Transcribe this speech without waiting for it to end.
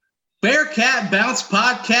Bearcat Bounce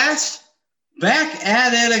Podcast, back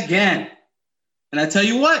at it again. And I tell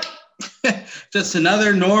you what, just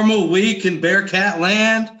another normal week in Bearcat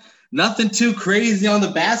land. Nothing too crazy on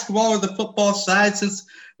the basketball or the football side since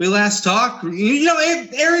we last talked. You know,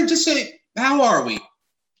 Aaron, just say, how are we?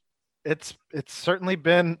 It's certainly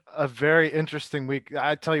been a very interesting week.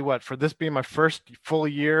 I tell you what, for this being my first full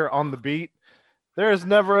year on the beat, there is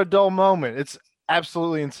never a dull moment. It's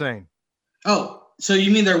absolutely insane. Oh, so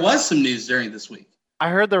you mean there was some news during this week? I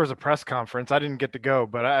heard there was a press conference. I didn't get to go,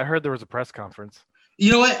 but I heard there was a press conference.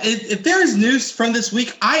 You know what? If there is news from this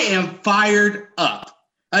week, I am fired up.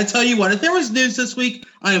 I tell you what, if there was news this week,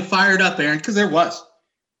 I am fired up, Aaron, because there was.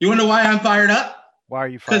 You want to know why I'm fired up? Why are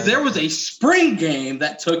you fired up? Because there was a spring game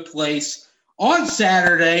that took place on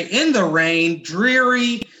Saturday in the rain,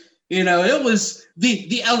 dreary. You know, it was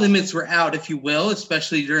the elements were out, if you will,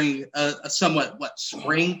 especially during a somewhat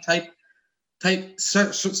spring type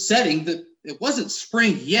setting. That it wasn't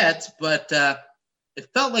spring yet, but it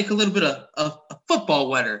felt like a little bit of football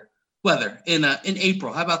weather in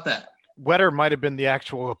April. How about that? Wetter might have been the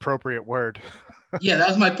actual appropriate word. Yeah, that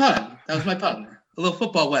was my pun. A little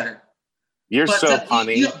football weather. You're so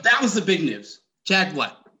punny. You know, that was the big news. Chad,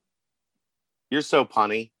 what? You're so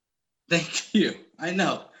punny. Thank you. I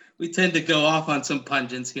know. We tend to go off on some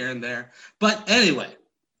pungents here and there. But anyway,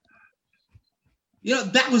 you know,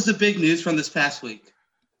 that was the big news from this past week.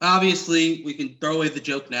 Obviously, we can throw away the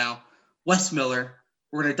joke now. Wes Miller,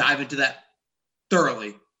 we're going to dive into that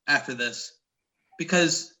thoroughly after this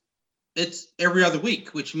because it's every other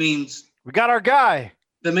week, which means we got our guy,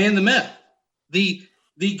 the man, the myth, the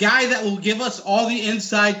guy that will give us all the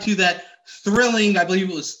insight to that thrilling, I believe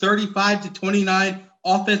it was 35-29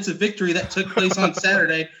 offensive victory that took place on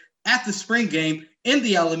Saturday at the spring game in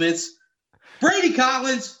the elements. Brady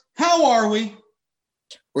Collins, how are we?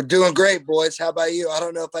 We're doing great, boys. How about you? I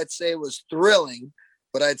don't know if I'd say it was thrilling,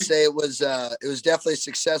 but I'd say it was definitely a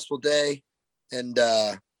successful day. And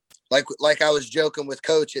like I was joking with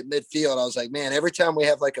Coach at midfield, I was like, man, every time we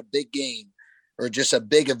have like a big game or just a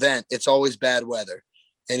big event, it's always bad weather.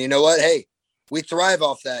 And you know what? Hey, we thrive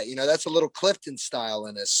off that. You know, that's a little Clifton style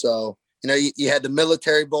in us. So, you know, you had the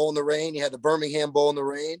Military Bowl in the rain, you had the Birmingham Bowl in the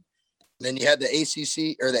rain, and then you had the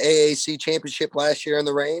ACC or the AAC championship last year in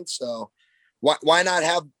the rain. So why not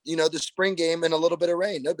have, you know, the spring game in a little bit of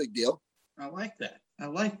rain? No big deal. I like that.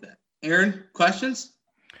 Aaron, questions?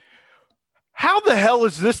 How the hell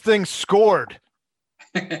is this thing scored?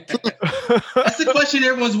 That's the question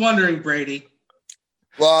everyone's wondering, Brady.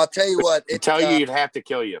 Well, I'll tell you what. You'd have to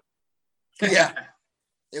kill you. Yeah.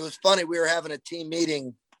 It was funny. We were having a team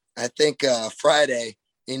meeting, I think Friday.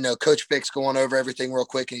 You know, Coach Fick's going over everything real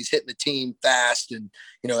quick, and he's hitting the team fast. And,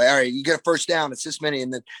 you know, all right, you get a first down. It's this many.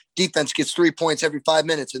 And the defense gets 3 points every 5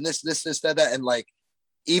 minutes. And this, that. And, like,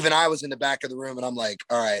 even I was in the back of the room, and I'm like,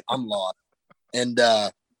 all right, I'm lost. And,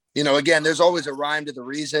 you know, again, there's always a rhyme to the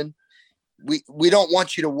reason. We don't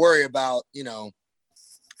want you to worry about, you know,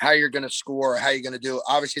 how you're going to score or how you're going to do it.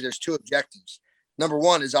 Obviously, there's two objectives. Number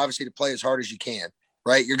one is obviously to play as hard as you can,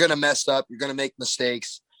 right? You're going to mess up. You're going to make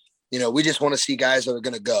mistakes. You know, we just want to see guys that are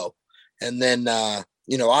going to go. And then,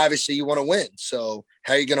 you know, obviously you want to win. So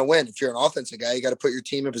how are you going to win? If you're an offensive guy, you got to put your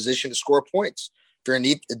team in position to score points. If you're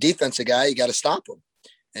a defensive guy, you got to stop them.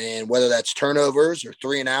 And whether that's turnovers or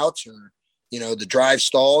 3 and outs or, you know, the drive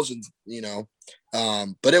stalls and, you know,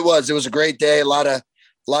 but it was a great day. A lot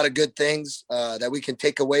of good things that we can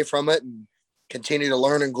take away from it and continue to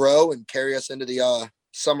learn and grow and carry us into the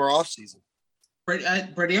summer off season. Brady,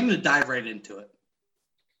 I'm going to dive right into it.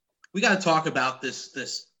 We got to talk about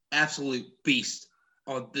this absolute beast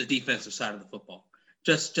on the defensive side of the football.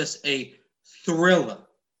 Just a thriller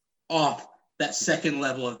off that second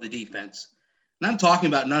level of the defense. And I'm talking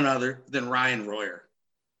about none other than Ryan Royer.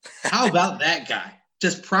 How about that guy?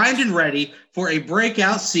 Just primed and ready for a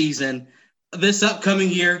breakout season this upcoming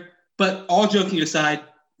year. But all joking aside,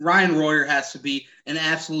 Ryan Royer has to be an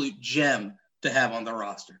absolute gem to have on the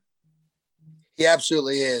roster. He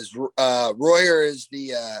absolutely is. Royer is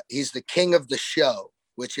he's the king of the show,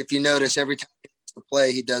 which if you notice every time he gets to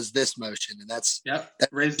play, he does this motion. And that's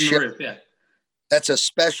raising the roof. Yeah. That's a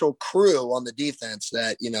special crew on the defense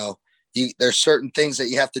that, you know, there's certain things that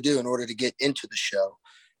you have to do in order to get into the show.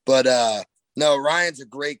 But no, Ryan's a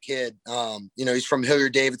great kid. You know, he's from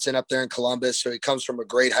Hilliard-Davidson up there in Columbus. So he comes from a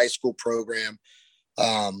great high school program.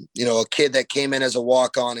 You know, a kid that came in as a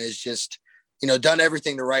walk-on is just, you know, done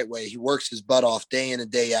everything the right way. He works his butt off day in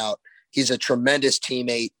and day out. He's a tremendous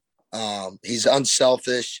teammate. He's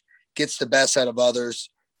unselfish, gets the best out of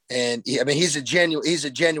others. And he's a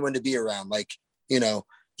genuine to be around. Like, you know,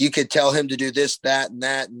 you could tell him to do this, that,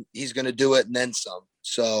 and he's going to do it and then some.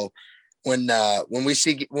 So when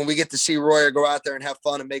we get to see Royer go out there and have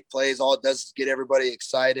fun and make plays, all it does is get everybody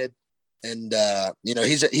excited. And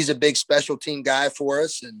he's a big special team guy for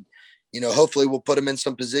us, and hopefully we'll put him in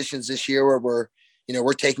some positions this year where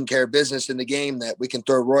we're taking care of business in the game, that we can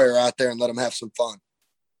throw Royer out there and let him have some fun.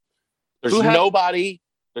 There's nobody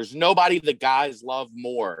the guys love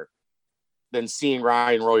more than seeing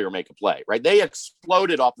Ryan Royer make a play, right? They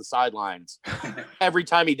exploded off the sidelines every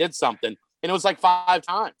time he did something, and it was like 5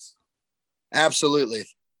 times. Absolutely.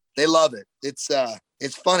 They love it. It's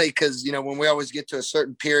funny because, when we always get to a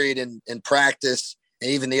certain period in practice,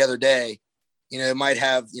 and even the other day, it might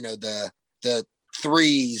have, the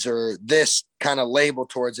threes or this kind of label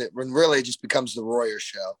towards it, when really it just becomes the Royer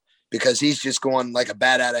show, because he's just going like a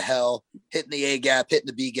bat out of hell, hitting the A gap, hitting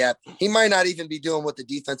the B gap. He might not even be doing what the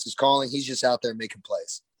defense is calling. He's just out there making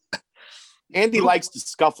plays. Andy likes to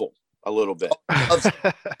scuffle a little bit.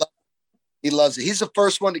 He loves it. He's the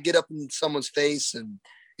first one to get up in someone's face and,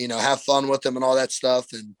 have fun with them and all that stuff.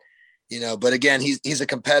 And, but again, he's a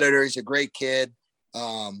competitor. He's a great kid.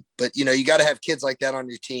 But you got to have kids like that on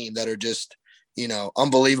your team that are just,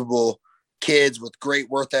 unbelievable kids with great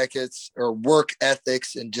work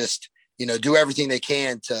ethics and just, do everything they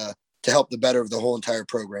can to help the better of the whole entire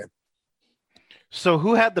program. So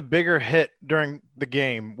who had the bigger hit during the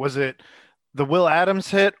game? Was it the Will Adams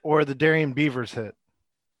hit or the Darian Beavers hit?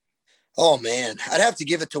 Oh man, I'd have to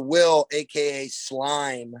give it to Will, AKA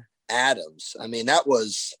Slime Adams. I mean, that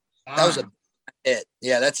was a hit.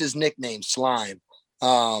 Yeah, that's his nickname, Slime.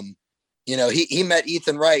 He met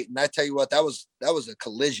Ethan Wright, and I tell you what, that was a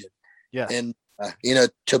collision. Yeah. And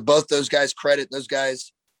to both those guys' credit, those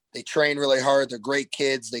guys, they train really hard. They're great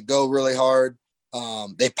kids. They go really hard.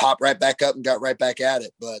 They pop right back up and got right back at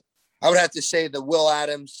it. But I would have to say the Will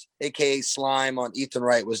Adams, AKA Slime, on Ethan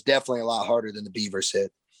Wright was definitely a lot harder than the Beavers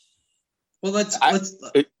hit. Well, let's go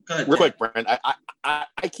ahead, real quick, Brent. I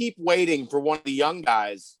keep waiting for one of the young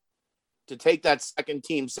guys to take that second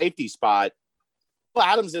team safety spot. Well,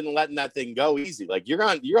 Adams isn't letting that thing go easy. Like you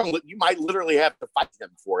might literally have to fight him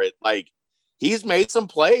for it. Like he's made some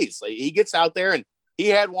plays. Like he gets out there, and he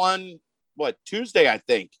had one, Tuesday, I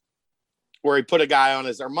think, where he put a guy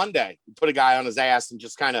on Monday, he put a guy on his ass and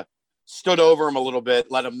just kind of stood over him a little bit,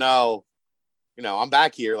 let him know, I'm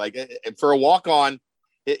back here. Like for a walk on,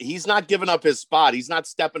 he's not giving up his spot. He's not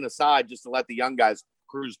stepping aside just to let the young guys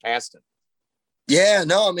cruise past him. Yeah,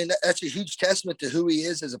 no, I mean, that's a huge testament to who he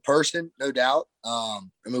is as a person, no doubt.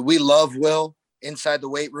 We love Will inside the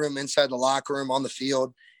weight room, inside the locker room, on the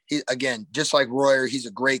field. He, again, just like Royer, he's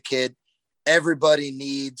a great kid. Everybody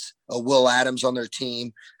needs a Will Adams on their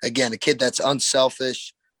team. Again, a kid that's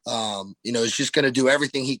unselfish, is just going to do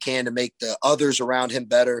everything he can to make the others around him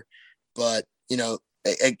better. But,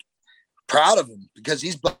 proud of him because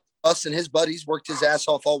he's busting his butt. He's worked his ass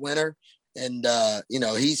off all winter. And,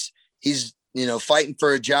 he's fighting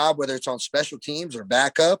for a job, whether it's on special teams or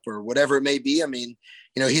backup or whatever it may be. I mean,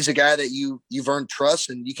 he's a guy that you've earned trust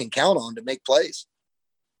and you can count on to make plays.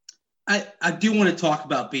 I do want to talk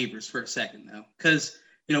about Beavers for a second though, because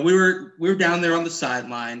we were down there on the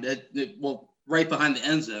sideline, right behind the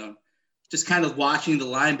end zone, just kind of watching the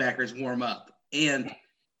linebackers warm up. And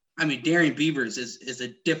I mean, Darian Beavers is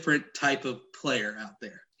a different type of player out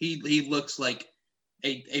there. He looks like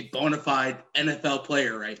a bona fide NFL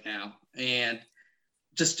player right now. And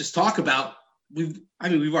just talk about we've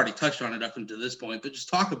already touched on it up until this point, but just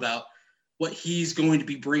talk about what he's going to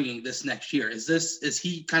be bringing this next year. Is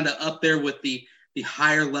he kind of up there with the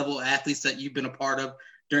higher level athletes that you've been a part of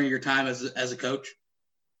during your time as a coach?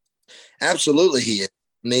 Absolutely, he is.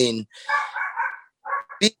 I mean,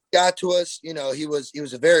 he got to us. He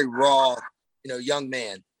was a very raw, young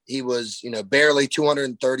man. He was, barely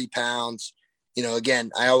 230 pounds. Again,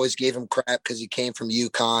 I always gave him crap because he came from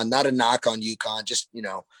UConn. Not a knock on UConn, just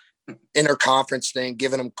interconference thing,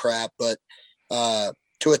 giving him crap. But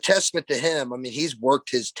to a testament to him, I mean, he's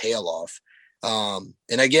worked his tail off.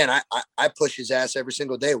 And again, I push his ass every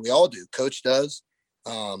single day. We all do. Coach does.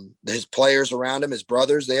 His players around him, his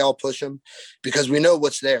brothers, they all push him because we know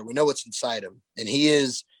what's there. We know what's inside him. And he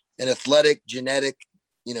is an athletic, genetic,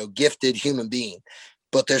 gifted human being.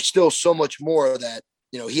 But there's still so much more that,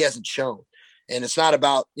 he hasn't shown. And it's not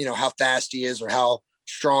about, how fast he is or how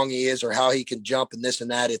strong he is or how he can jump and this and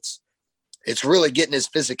that. It's really getting his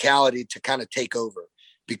physicality to kind of take over,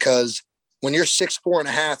 because when you're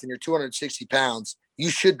 6'4.5" and you're 260 pounds, you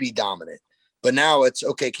should be dominant. But now it's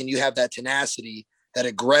okay. Can you have that tenacity, that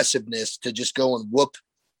aggressiveness to just go and whoop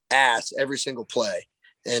ass every single play?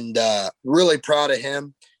 And really proud of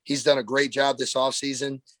him. He's done a great job this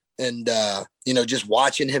offseason. And, just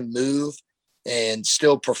watching him move and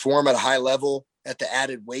still perform at a high level, at the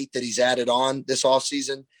added weight that he's added on this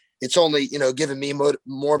offseason. It's only, giving me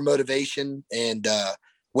more motivation and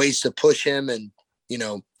ways to push him and,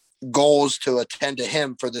 goals to attend to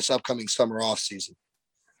him for this upcoming summer offseason.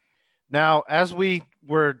 Now, as we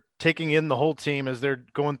were taking in the whole team as they're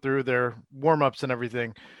going through their warm-ups and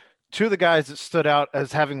everything, two of the guys that stood out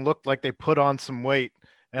as having looked like they put on some weight,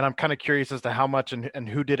 and I'm kind of curious as to how much and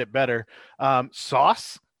who did it better.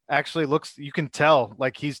 Sauce actually looks, you can tell,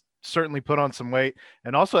 like he's certainly put on some weight,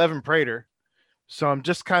 and also Evan Prater. So I'm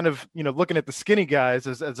just kind of, looking at the skinny guys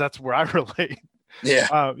as that's where I relate.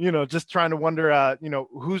 Yeah. Just trying to wonder,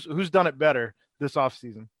 who's done it better this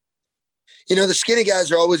offseason. The skinny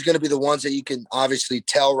guys are always going to be the ones that you can obviously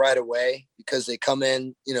tell right away because they come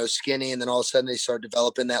in, skinny, and then all of a sudden they start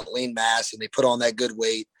developing that lean mass and they put on that good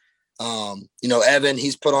weight. Evan,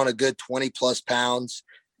 he's put on a good 20 plus pounds,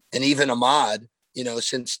 and even Ahmad,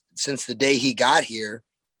 since the day he got here,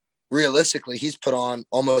 realistically, he's put on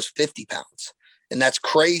almost 50 pounds. And that's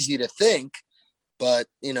crazy to think. But,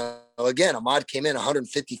 again, Ahmad came in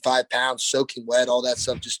 155 pounds, soaking wet, all that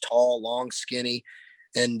stuff, just tall, long, skinny.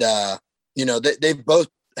 And, they've both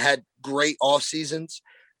had great off seasons.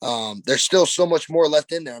 There's still so much more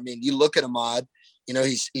left in there. I mean, you look at Ahmad,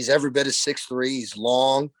 he's every bit of 6'3". He's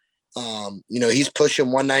long. He's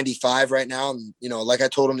pushing 195 right now. And, like I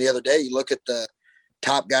told him the other day, you look at the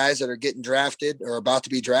top guys that are getting drafted or about to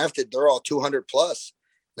be drafted, they're all 200 plus.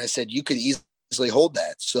 And I said, you could easily hold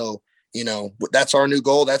that. So, that's our new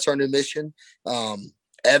goal. That's our new mission.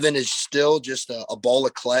 Evan is still just a ball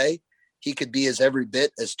of clay. He could be as every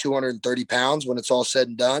bit as 230 pounds when it's all said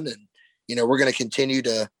and done. And, we're going to continue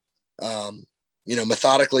to,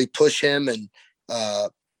 methodically push him and,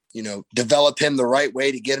 develop him the right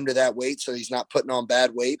way to get him to that weight so he's not putting on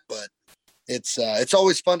bad weight. But it's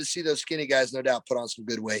always fun to see those skinny guys, no doubt, put on some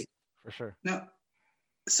good weight. For sure. Now,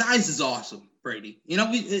 size is awesome, Brady.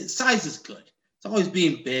 Size is good. It's always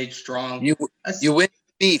being big, strong. You win with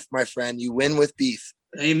beef, my friend. You win with beef.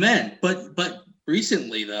 Amen. But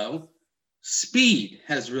recently, though, speed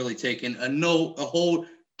has really taken a whole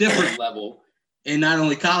different level in not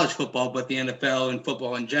only college football, but the NFL and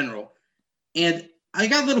football in general. And I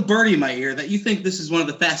got a little birdie in my ear that you think this is one of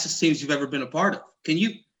the fastest teams you've ever been a part of. Can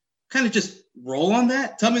you kind of just roll on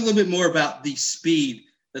that? Tell me a little bit more about the speed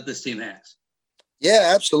that this team has.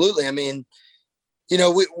 Yeah, absolutely. I mean,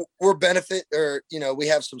 we're benefit or, we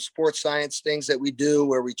have some sports science things that we do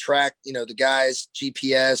where we track, the guys'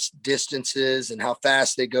 GPS distances and how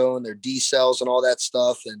fast they go and their decels and all that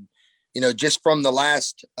stuff. And, just from the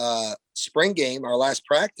last spring game, our last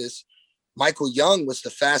practice, Michael Young was the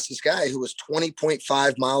fastest guy who was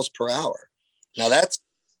 20.5 miles per hour. Now that's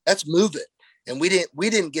moving. And we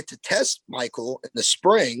didn't get to test Michael in the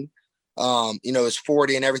spring, his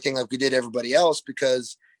 40 and everything like we did everybody else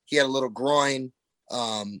because he had a little groin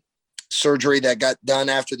surgery that got done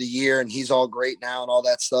after the year and he's all great now and all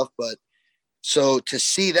that stuff. But so to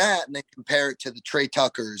see that and then compare it to the Trey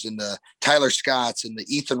Tuckers and the Tyler Scotts and the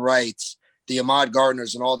Ethan Wrights, the Ahmad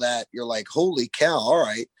Gardners and all that, you're like, holy cow. All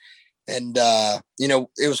right. And,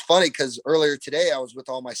 it was funny because earlier today I was with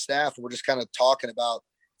all my staff and we're just kind of talking about,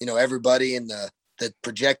 everybody and the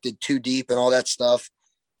projected too deep and all that stuff.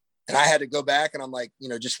 And I had to go back and I'm like,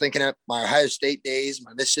 just thinking of my Ohio State days,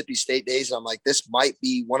 my Mississippi State days. And I'm like, this might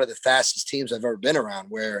be one of the fastest teams I've ever been around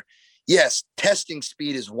where, yes, testing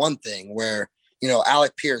speed is one thing where,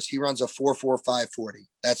 Alec Pierce, he runs a 4.45 40.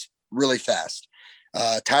 That's really fast.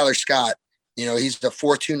 Tyler Scott, he's the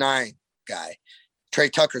 4.29 guy. Trey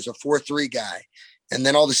Tucker's a 4.3 guy. And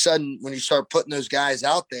then all of a sudden, when you start putting those guys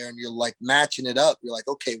out there and you're like matching it up, you're like,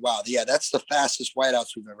 okay, wow, yeah, that's the fastest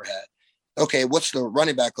wideouts we've ever had. Okay, what's the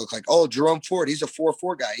running back look like? Oh, Jerome Ford, he's a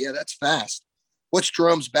 4.4 guy. Yeah, that's fast. What's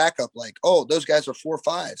Jerome's backup like? Oh, those guys are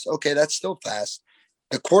 4.5s. Okay, that's still fast.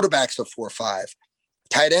 The quarterbacks are 4.5.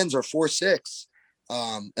 Tight ends are 4.6.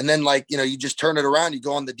 And then you just turn it around. You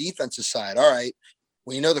go on the defensive side. All right,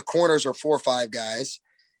 well, the corners are 4.5 guys.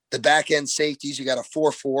 The back end safeties, you got a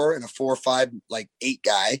 4.4 and a 4.5, 8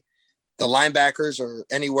 guy. The linebackers are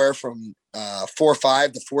anywhere from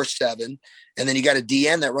 4.5 to 4.7. And then you got a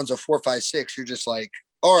DN that runs a 4.56. You're just like,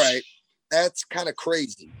 all right, that's kind of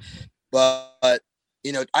crazy. But,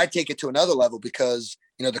 I take it to another level because,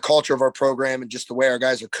 the culture of our program and just the way our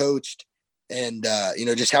guys are coached and,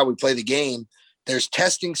 just how we play the game, there's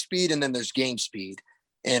testing speed and then there's game speed.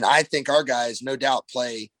 And I think our guys, no doubt,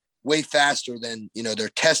 play way faster than, their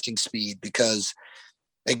testing speed because,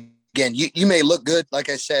 again, you may look good, like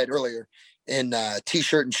I said earlier, in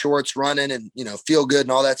T-shirt and shorts running and, feel good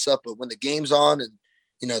and all that stuff. But when the game's on and,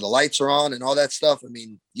 the lights are on and all that stuff, I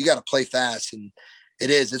mean, you got to play fast. And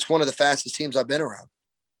it's one of the fastest teams I've been around.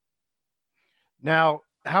 Now,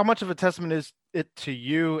 how much of a testament is it to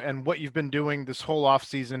you and what you've been doing this whole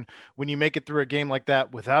offseason when you make it through a game like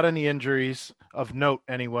that without any injuries of note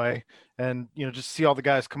anyway, and just see all the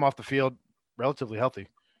guys come off the field relatively healthy?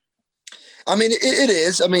 I mean, it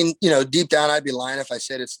is. I mean, deep down, I'd be lying if I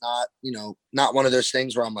said it's not, not one of those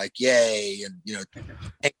things where I'm like, yay, and,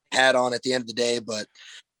 take the hat on at the end of the day. But,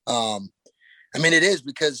 I mean, it is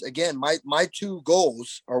because, again, my two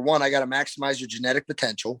goals are, one, I got to maximize your genetic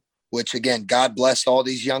potential, which, again, God bless all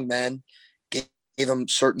these young men, gave them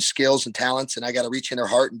certain skills and talents, and I got to reach in their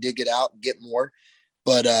heart and dig it out and get more.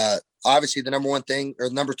 But obviously, the number one thing or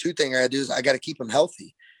number two thing I got to do is I got to keep them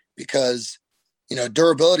healthy because –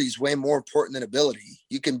 durability is way more important than ability.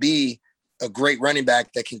 You can be a great running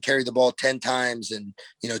back that can carry the ball 10 times and,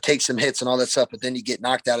 take some hits and all that stuff, but then you get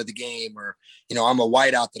knocked out of the game or, I'm a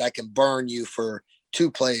wideout that I can burn you for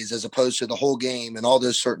 2 plays as opposed to the whole game and all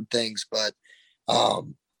those certain things. But,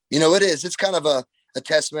 it's kind of a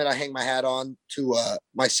testament. I hang my hat on to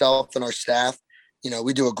myself and our staff.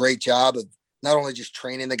 We do a great job of not only just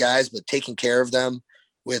training the guys, but taking care of them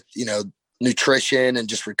with, nutrition and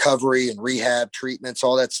just recovery and rehab treatments,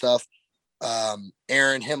 all that stuff.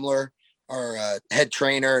 Aaron Himmler, our head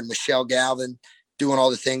trainer, and Michelle Galvin doing all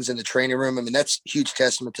the things in the training room. I mean, that's a huge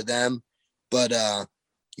testament to them. But,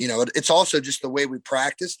 it's also just the way we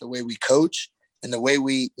practice, the way we coach, and the way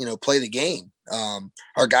we, play the game.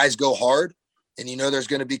 Our guys go hard, and, there's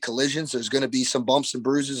going to be collisions. There's going to be some bumps and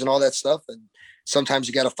bruises and all that stuff. And sometimes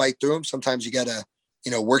you got to fight through them. Sometimes you got to,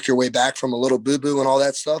 work your way back from a little boo-boo and all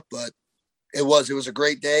that stuff. But it was a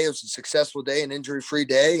great day. It was a successful day, an injury-free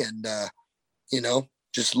day. And,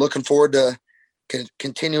 just looking forward to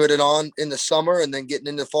continuing it on in the summer and then getting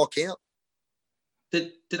into fall camp.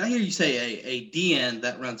 Did I hear you say a DN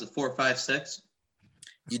that runs a 4.56?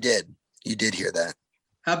 You did hear that.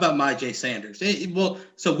 How about Myjai Sanders?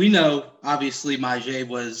 So we know obviously Myjai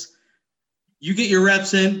was, you get your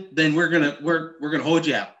reps in, then we're gonna hold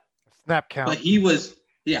you out. Snap count. But he was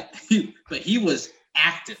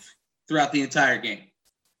active throughout the entire game.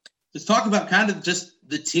 Just talk about kind of just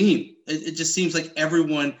the team. It just seems like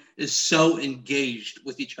everyone is so engaged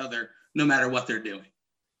with each other, no matter what they're doing.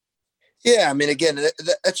 Yeah, I mean, again,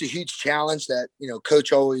 that's a huge challenge that,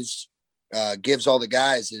 coach always gives all the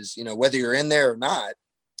guys is, whether you're in there or not,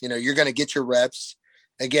 you're going to get your reps.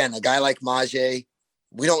 Again, a guy like Myjai,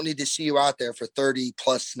 we don't need to see you out there for 30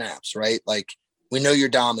 plus snaps, right? Like, we know you're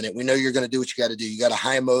dominant. We know you're going to do what you got to do. You got a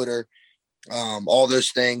high motor, all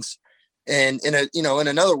those things. And in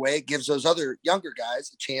another way, it gives those other younger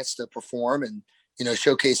guys a chance to perform and,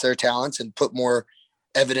 showcase their talents and put more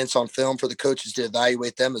evidence on film for the coaches to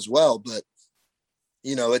evaluate them as well. But,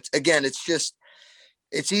 it's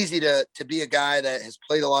easy to be a guy that has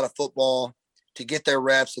played a lot of football, to get their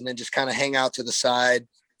reps and then just kind of hang out to the side,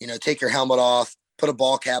 take your helmet off, put a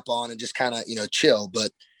ball cap on and just kind of, chill.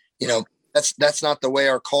 But, that's not the way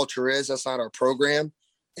our culture is. That's not our program.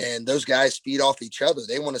 And those guys feed off each other.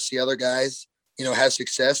 They want to see other guys, have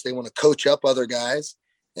success. They want to coach up other guys.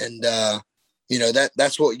 And,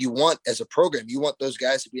 that's what you want as a program. You want those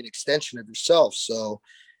guys to be an extension of yourself. So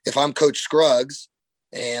if I'm Coach Scruggs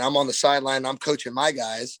and I'm on the sideline and I'm coaching my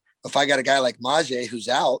guys, if I got a guy like Myjai who's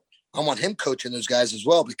out, I want him coaching those guys as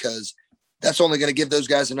well, because that's only going to give those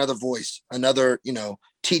guys another voice, another,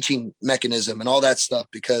 teaching mechanism and all that stuff,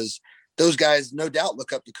 because those guys no doubt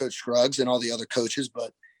look up to Coach Scruggs and all the other coaches,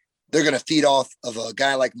 but they're going to feed off of a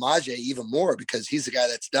guy like Myjai even more because he's the guy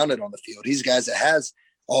that's done it on the field. He's the guy that has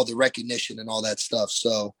all the recognition and all that stuff.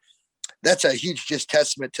 So that's a huge just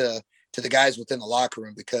testament to the guys within the locker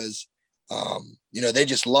room because, they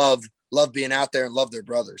just love being out there and love their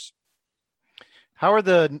brothers. How are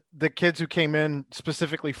the kids who came in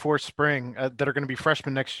specifically for spring that are going to be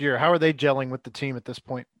freshmen next year? How are they gelling with the team at this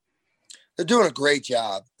point? They're doing a great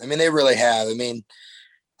job. I mean, they really have. I mean,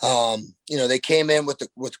 they came in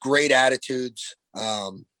with great attitudes,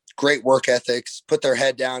 great work ethics, put their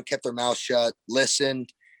head down, kept their mouth shut,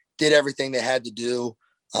 listened, did everything they had to do.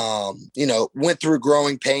 Went through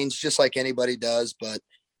growing pains just like anybody does. But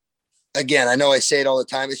again, I know I say it all the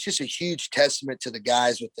time. It's just a huge testament to the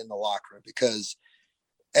guys within the locker room, because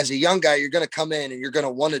as a young guy, you're going to come in and you're going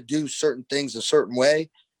to want to do certain things a certain way.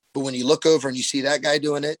 But when you look over and you see that guy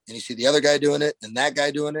doing it and you see the other guy doing it and that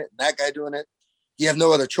guy doing it and that guy doing it, you have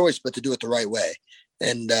no other choice but to do it the right way.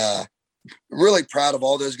 And really proud of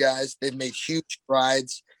all those guys. They've made huge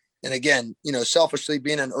strides. And again, selfishly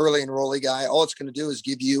being an early enrollee guy, all it's going to do is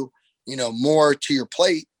give you, more to your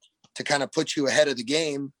plate to kind of put you ahead of the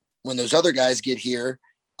game when those other guys get here,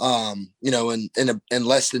 in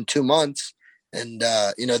less than 2 months. And,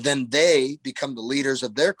 then they become the leaders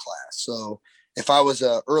of their class. So, if I was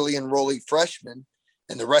a early enrollee freshman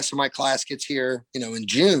and the rest of my class gets here, in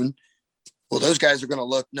June, well, those guys are going to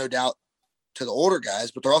look, no doubt, to the older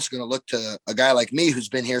guys, but they're also going to look to a guy like me who's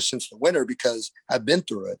been here since the winter because I've been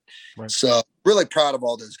through it. Right. So really proud of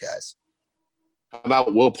all those guys. How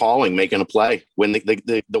about Will Pauling making a play, when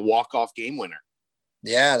the walk-off game winner?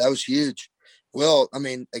 Yeah, that was huge. Will, I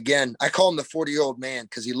mean, again, I call him the 40-year-old man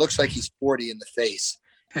because he looks like he's 40 in the face.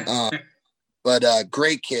 But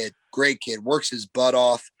great kid, works his butt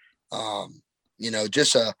off.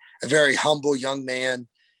 Just a very humble young man,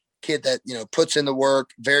 kid that, puts in the work,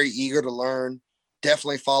 very eager to learn,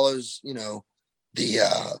 definitely follows,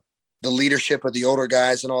 the leadership of the older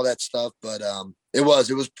guys and all that stuff. But it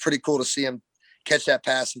was pretty cool to see him catch that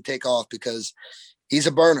pass and take off because he's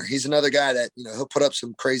a burner. He's another guy that, he'll put up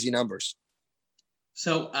some crazy numbers.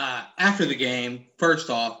 So after the game, first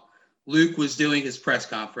off, Luke was doing his press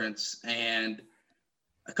conference and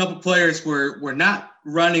a couple players were not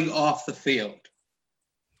running off the field.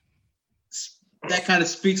 That kind of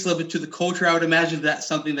speaks a little bit to the culture. I would imagine that's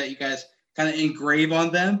something that you guys kind of engrave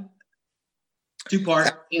on them.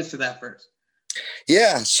 Two-part, answer that first.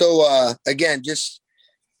 Yeah. So again, just,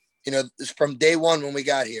 from day one when we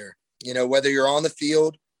got here, whether you're on the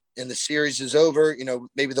field and the series is over,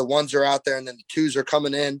 maybe the ones are out there and then the twos are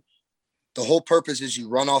coming in. The whole purpose is you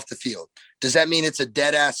run off the field. Does that mean it's a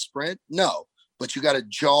dead ass sprint? No, but you got to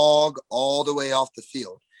jog all the way off the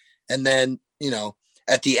field. And then,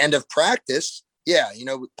 at the end of practice,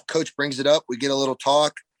 coach brings it up. We get a little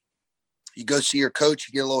talk. You go see your coach,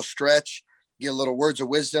 you get a little stretch, you get a little words of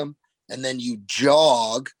wisdom, and then you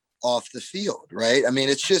jog off the field, right? I mean,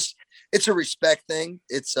 it's a respect thing.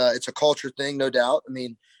 It's a culture thing, no doubt. I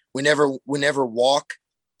mean, we never walk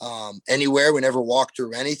anywhere. We never walk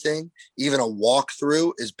through anything. Even a walk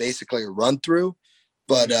through is basically a run through.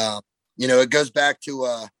 But, it goes back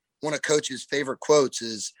to one of Coach's favorite quotes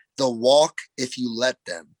is they'll walk if you let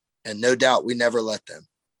them. And no doubt we never let them.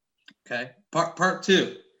 Okay. Part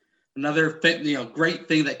two, another great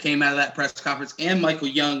thing that came out of that press conference and Michael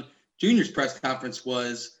Young Jr.'s press conference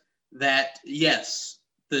was that, yes,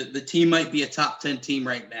 the team might be a top 10 team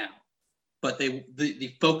right now, but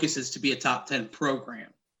the focus is to be a top 10 program.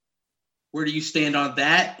 Where do you stand on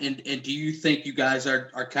that? And do you think you guys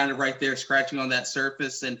are kind of right there scratching on that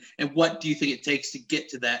surface? And what do you think it takes to get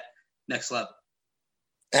to that next level?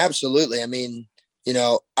 Absolutely. I mean,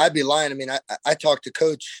 I'd be lying. I mean, I talk to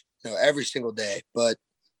Coach, every single day, but,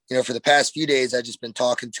 for the past few days, I've just been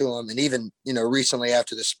talking to him. And even, recently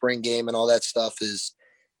after the spring game and all that stuff is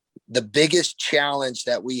the biggest challenge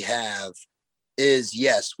that we have is,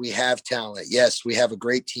 yes, we have talent. Yes, we have a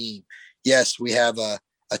great team. Yes, we have a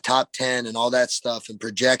top 10 and all that stuff and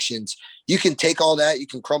projections. You can take all that, you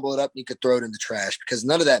can crumble it up and you can throw it in the trash because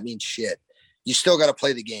none of that means shit. You still got to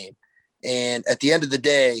play the game. And at the end of the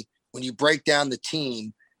day, when you break down the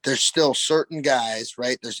team, there's still certain guys,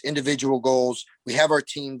 right? There's individual goals. We have our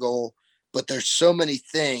team goal, but there's so many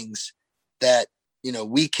things that,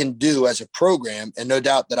 we can do as a program. And no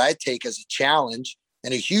doubt that I take as a challenge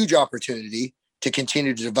and a huge opportunity to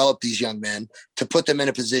continue to develop these young men, to put them in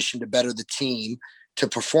a position to better the team, to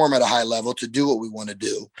perform at a high level, to do what we want to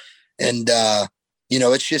do. And,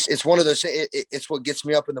 it's one of those, it's what gets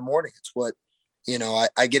me up in the morning. It's what,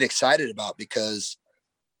 I get excited about because,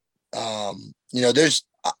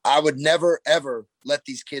 I would never, ever let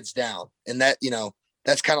these kids down. And that,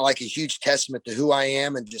 that's kind of like a huge testament to who I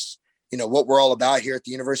am and just, what we're all about here at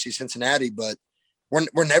the University of Cincinnati, but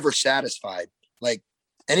we're never satisfied. Like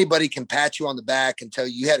anybody can pat you on the back and tell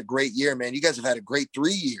you had a great year, man. You guys have had a great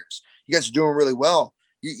 3 years. You guys are doing really well.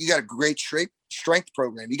 You got a great strength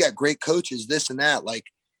program. You got great coaches, this and that. Like,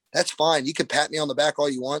 that's fine. You can pat me on the back all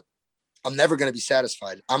you want. I'm never going to be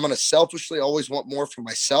satisfied. I'm going to selfishly always want more for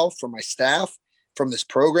myself, from my staff, from this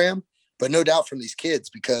program, but no doubt from these kids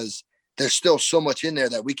because there's still so much in there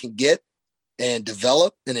that we can get and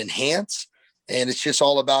develop and enhance. And it's just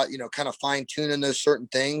all about, kind of fine tuning those certain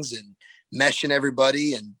things and meshing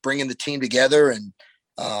everybody and bringing the team together. And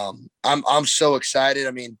I'm so excited.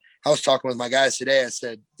 I mean, I was talking with my guys today. I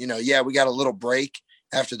said, yeah, we got a little break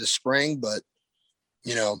after the spring, but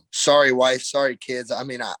sorry, wife, sorry, kids. I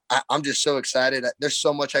mean, I'm just so excited. There's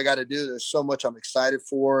so much I got to do. There's so much I'm excited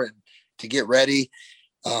for and to get ready.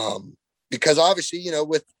 Because obviously,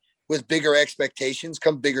 with bigger expectations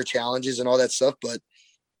come bigger challenges and all that stuff. But,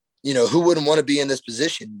 who wouldn't want to be in this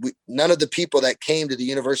position? None of the people that came to the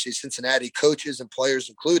University of Cincinnati, coaches and players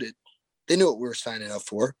included, they knew what we were signing up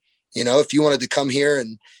for. If you wanted to come here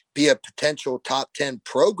and be a potential top 10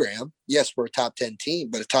 program, yes, we're a top 10 team,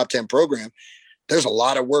 but a top 10 program, there's a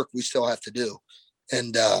lot of work we still have to do.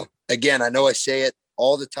 And again, I know I say it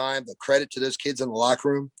all the time, but credit to those kids in the locker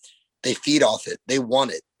room. They feed off it. They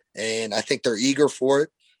want it. And I think they're eager for it.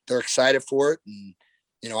 They're excited for it. And,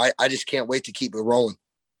 I just can't wait to keep it rolling.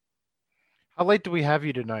 How late do we have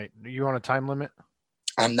you tonight? Are you on a time limit?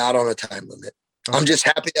 I'm not on a time limit. Okay. I'm just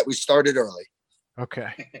happy that we started early.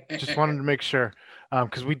 Okay. Just wanted to make sure,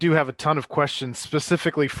 because we do have a ton of questions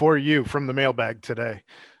specifically for you from the mailbag today.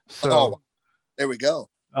 So there we go.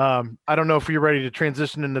 I don't know if you're ready to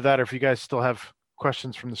transition into that or if you guys still have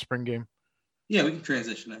questions from the spring game. Yeah, we can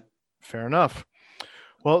transition it. Fair enough.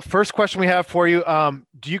 Well, first question we have for you,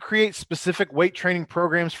 do you create specific weight training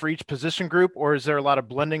programs for each position group, or is there a lot of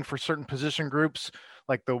blending for certain position groups,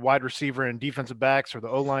 like the wide receiver and defensive backs, or the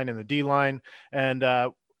O-line and the D-line? And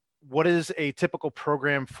what is a typical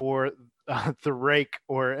program for the rake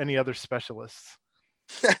or any other specialists?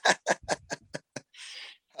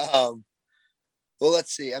 Well,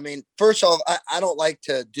 let's see. I mean, first off, I don't like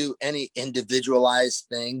to do any individualized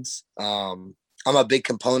things. I'm a big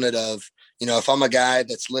component of, if I'm a guy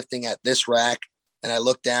that's lifting at this rack and I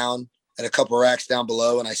look down at a couple of racks down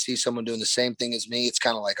below and I see someone doing the same thing as me, it's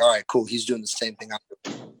kind of like, all right, cool. He's doing the same thing I'm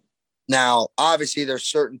doing. Now, obviously there's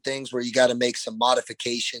certain things where you got to make some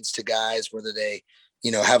modifications to guys, whether they,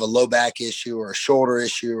 have a low back issue or a shoulder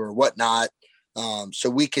issue or whatnot. So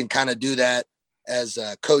we can kind of do that as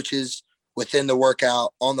coaches within the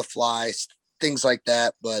workout, on the fly, things like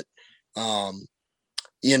that. But,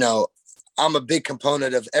 I'm a big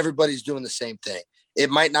component of everybody's doing the same thing. It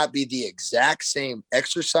might not be the exact same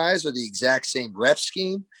exercise or the exact same rep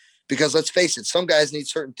scheme, because let's face it, some guys need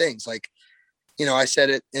certain things. Like, I said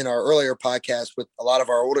it in our earlier podcast with a lot of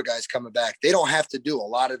our older guys coming back. They don't have to do a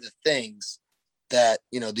lot of the things that,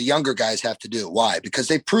 the younger guys have to do. Why? Because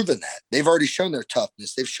they've proven that. They've already shown their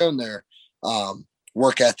toughness. They've shown their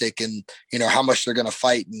work ethic and, how much they're going to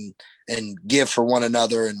fight and give for one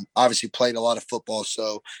another, and obviously played a lot of football.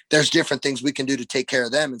 So there's different things we can do to take care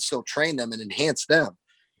of them and still train them and enhance them.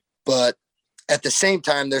 But at the same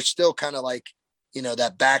time, they're still kind of like,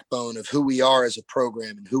 that backbone of who we are as a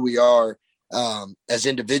program and who we are as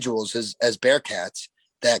individuals, as Bearcats,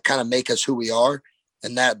 that kind of make us who we are.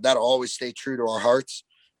 And that'll always stay true to our hearts.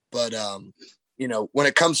 But, when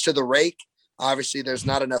it comes to the rake, obviously there's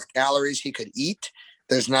not enough calories he could eat.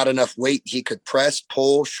 There's not enough weight he could press,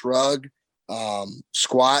 pull, shrug,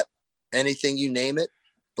 squat, anything, you name it.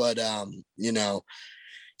 But,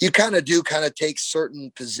 you kind of take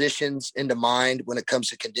certain positions into mind when it comes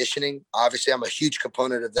to conditioning. Obviously, I'm a huge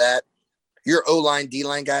component of that. Your O-line,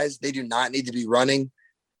 D-line guys, they do not need to be running,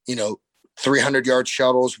 300-yard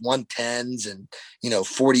shuttles, 110s, and,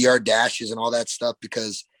 40-yard dashes and all that stuff,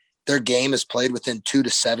 because their game is played within 2 to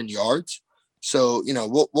 7 yards. So,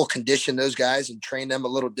 we'll condition those guys and train them a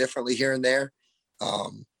little differently here and there.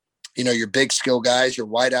 Your big skill guys, your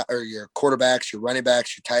wide out or your quarterbacks, your running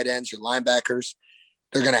backs, your tight ends, your linebackers,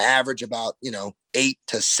 they're going to average about, 8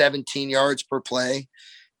 to 17 yards per play.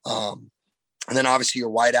 And then obviously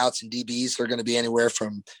your wideouts and DBs, they're going to be anywhere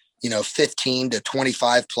from, 15 to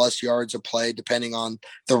 25 plus yards of play, depending on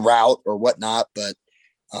the route or whatnot. But,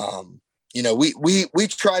 we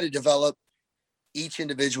try to develop each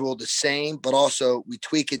individual the same, but also we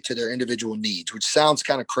tweak it to their individual needs, which sounds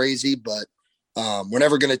kind of crazy, but we're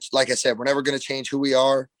never going to, like I said, we're never going to change who we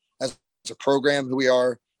are as a program, who we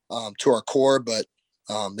are to our core, but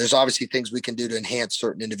there's obviously things we can do to enhance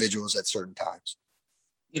certain individuals at certain times.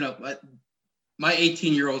 My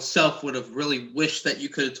 18-year-old self would have really wished that you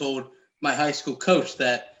could have told my high school coach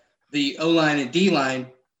that the O-line and D-line,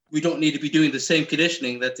 we don't need to be doing the same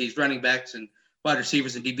conditioning that these running backs and wide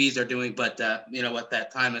receivers and DBs are doing. But you know what,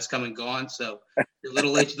 that time has come and gone. So you're a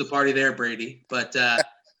little late to the party there, Brady. But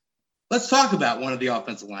let's talk about one of the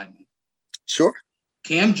offensive linemen. Sure.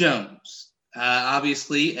 Cam Jones,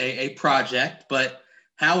 obviously a project, but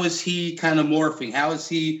how is he kind of morphing? How is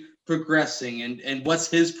he progressing, and what's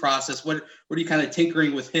his process? What are you kind of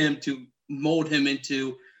tinkering with him to mold him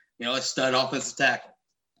into, a stud offensive tackle?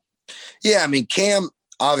 Yeah, I mean, Cam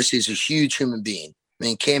obviously is a huge human being. I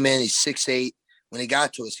mean, came in, he's 6'8". When he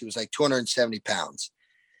got to us, he was like 270 pounds.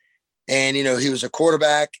 And, he was a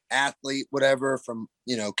quarterback, athlete, whatever, from,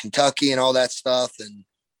 Kentucky and all that stuff. And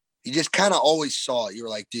you just kind of always saw it. You were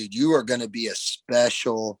like, dude, you are going to be a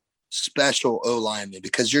special O-lineman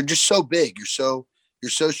because you're just so big. You're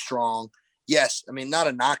so strong. Yes, I mean, not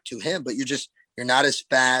a knock to him, but you're not as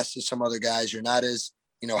fast as some other guys. You're not as,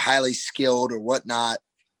 highly skilled or whatnot.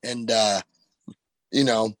 And,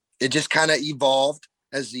 it just kind of evolved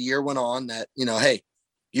as the year went on that, hey,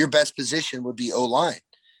 your best position would be O-line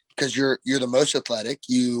because you're the most athletic.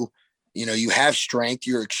 You have strength.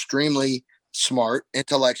 You're extremely smart,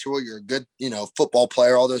 intellectual. You're a good, football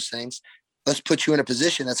player, all those things. let's put you in a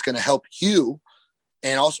position that's going to help you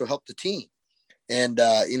and also help the team. And,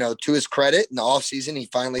 to his credit, in the offseason, he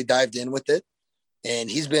finally dived in with it. And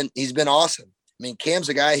he's been awesome. I mean, Cam's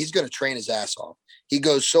a guy, he's going to train his ass off. He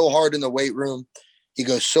goes so hard in the weight room. He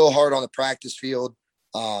goes so hard on the practice field.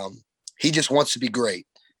 He just wants to be great.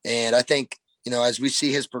 And I think, as we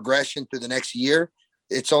see his progression through the next year,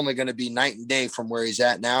 it's only going to be night and day from where he's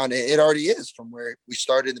at now. And it already is from where we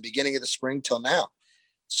started in the beginning of the spring till now.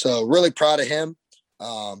 So really proud of him.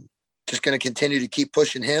 Just going to continue to keep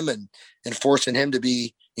pushing him and forcing him to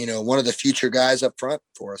be, one of the future guys up front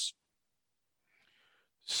for us.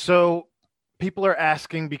 So people are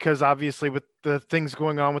asking, because obviously with the things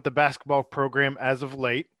going on with the basketball program as of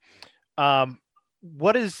late,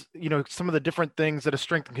 what is, some of the different things that a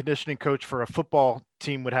strength and conditioning coach for a football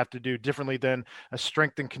team would have to do differently than a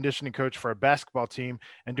strength and conditioning coach for a basketball team?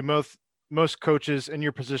 And do most coaches in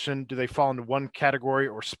your position, do they fall into one category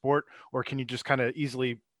or sport, or can you just kind of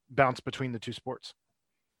easily bounce between the two sports?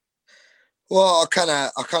 Well, I'll kind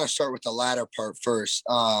of start with the latter part first.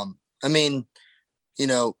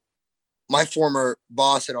 My former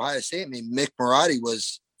boss at Ohio State, Mick Marotti,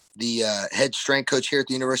 was the head strength coach here at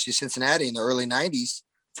the University of Cincinnati in the early 90s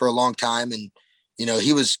for a long time. And,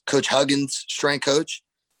 he was Coach Huggins' strength coach.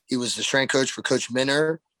 He was the strength coach for Coach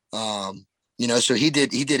Minner. So he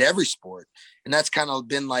did every sport. And that's kind of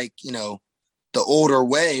been like, the older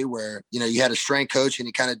way where, you had a strength coach and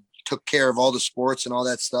he kind of took care of all the sports and all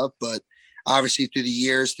that stuff. But obviously through the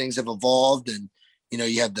years, things have evolved, and,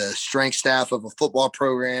 you have the strength staff of a football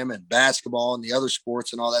program and basketball and the other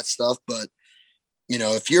sports and all that stuff. But,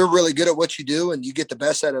 if you're really good at what you do and you get the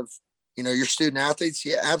best out of, your student athletes,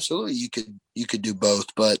 yeah, absolutely. You could do both.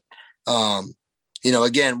 But,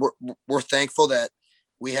 again, we're thankful that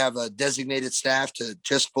we have a designated staff to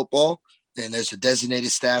just football, and there's a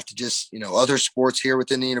designated staff to just, other sports here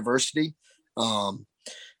within the university.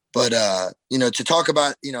 But to talk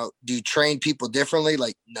about, do you train people differently?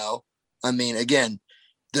 Like, no. Again,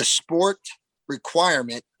 the sport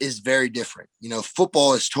requirement is very different.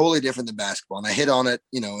 Football is totally different than basketball. And I hit on it,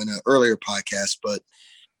 in an earlier podcast, but,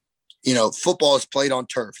 football is played on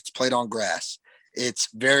turf. It's played on grass. It's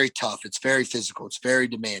very tough. It's very physical. It's very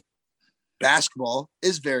demanding. Basketball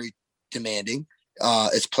is very demanding.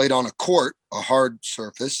 It's played on a court, a hard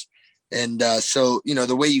surface. And so,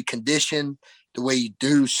 the way you condition, the way you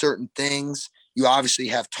do certain things, you obviously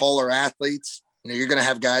have taller athletes. You're going to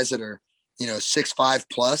have guys that are, 6'5"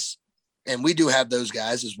 plus, and we do have those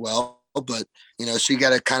guys as well. But, so you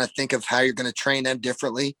got to kind of think of how you're going to train them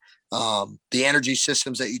differently. The energy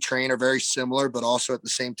systems that you train are very similar, but also at the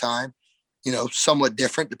same time, somewhat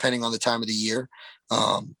different depending on the time of the year.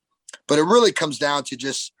 But it really comes down to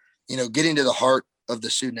just, getting to the heart of the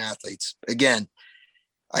student athletes. Again,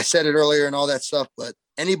 I said it earlier and all that stuff, but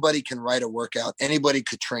anybody can write a workout. Anybody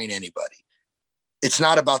could train anybody. It's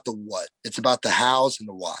not about the what, it's about the hows and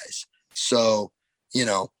the whys. So,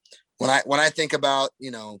 when I think about,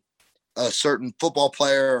 a certain football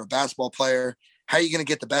player or basketball player, how are you going to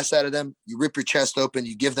get the best out of them? You rip your chest open,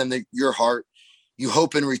 you give them your heart. You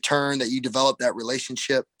hope in return that you develop that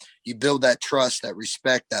relationship. You build that trust, that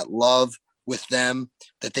respect, that love with them,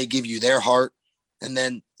 that they give you their heart. And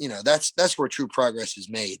then, that's where true progress is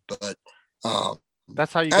made. But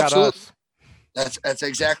that's how you got us. That's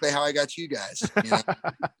exactly how I got you guys.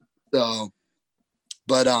 So,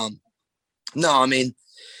 but no,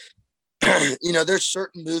 there's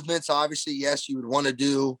certain movements, obviously, yes, you would want to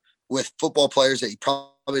do with football players that you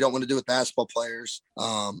probably don't want to do with basketball players.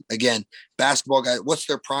 Again, basketball guys, what's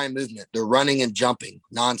their prime movement? They're running and jumping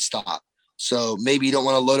nonstop. So maybe you don't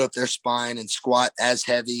want to load up their spine and squat as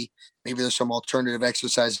heavy. Maybe there's some alternative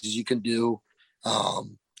exercises you can do.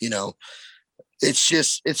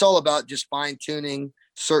 It's all about just fine tuning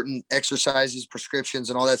certain exercises, prescriptions,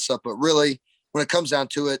 and all that stuff. But really, when it comes down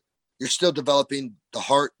to it, you're still developing the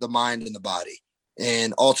heart, the mind, and the body.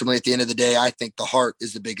 And ultimately, at the end of the day, I think the heart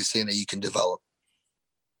is the biggest thing that you can develop.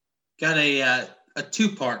 Got a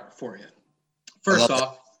two-part for you. First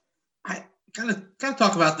off, I gotta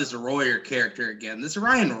talk about this Royer character again. This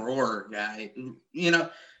Ryan Royer guy.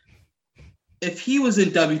 If he was in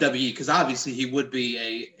WWE, because obviously he would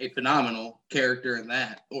be a phenomenal character in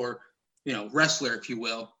that, or wrestler, if you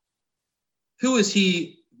will. Who is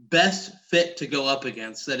he best fit to go up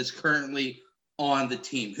against that is currently on the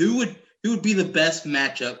team? Who would be the best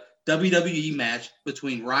matchup, WWE match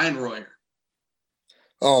between Ryan Royer?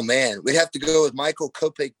 Oh man, we'd have to go with Michael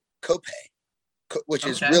Kope, which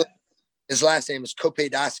is really, his last name is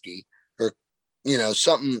Kopedaski, or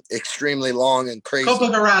something extremely long and crazy.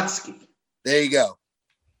 Kopegorodsky. There you go.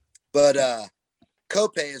 But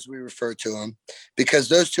Kope, as we refer to him, because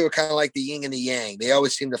those two are kind of like the yin and the yang. They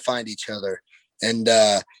always seem to find each other. And,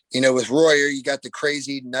 with Royer, you got the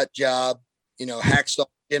crazy nut job, hacksaw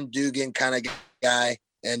Jim Dugan kind of guy.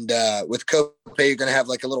 And with Kope, you're going to have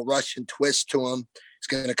like a little Russian twist to him. He's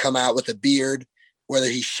going to come out with a beard, whether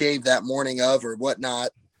he shaved that morning of or whatnot.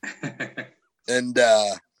 And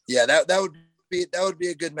that would be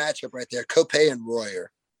a good matchup right there. Kope and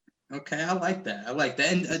Royer. Okay, I like that.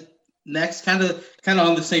 And next, kind of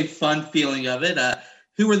on the same fun feeling of it,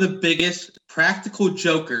 who are the biggest practical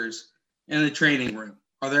jokers in the training room?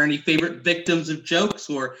 Are there any favorite victims of jokes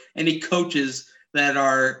or any coaches that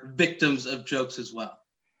are victims of jokes as well?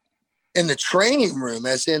 In the training room,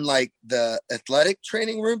 as in like the athletic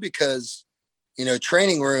training room, because,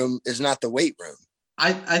 training room is not the weight room.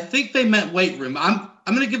 I think they meant weight room. I'm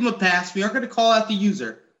going to give them a pass. We are going to call out the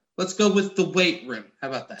user. Let's go with the weight room. How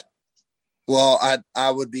about that? Well,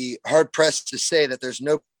 I would be hard pressed to say that there's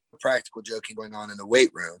no practical joking going on in the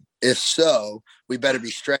weight room. If so, we better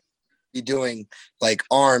be doing like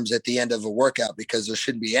arms at the end of a workout, because there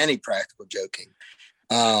shouldn't be any practical joking.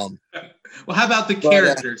 Well, how about the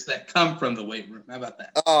characters that come from the weight room? How about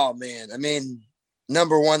that? Oh man, I mean,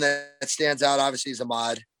 number one that stands out obviously is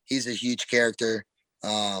Ahmad. He's a huge character.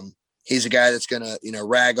 He's a guy that's gonna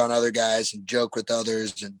rag on other guys and joke with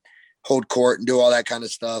others and hold court and do all that kind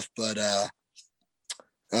of stuff. But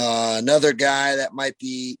another guy that might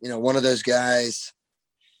be one of those guys,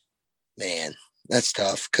 man, that's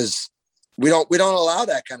tough, because we don't allow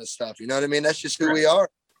that kind of stuff. You know what I mean? That's just who we are.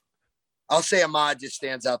 I'll say Ahmad just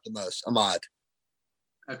stands out the most. Ahmad.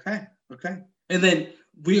 Okay. And then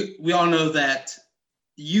we all know that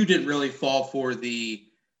you didn't really fall for the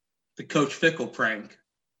Coach Fickle prank,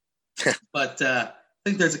 but I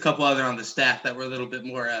think there's a couple other on the staff that were a little bit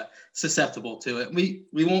more susceptible to it.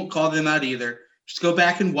 We won't call them out either. Just go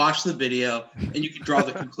back and watch the video, and you can draw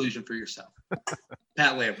the conclusion for yourself.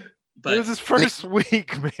 Pat Lambert. But it was his first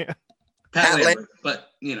week, man. Pat Lambert,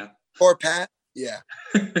 but Poor Pat. Yeah.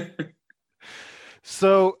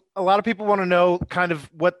 So a lot of people want to know kind of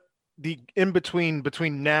what the in between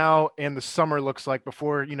now and the summer looks like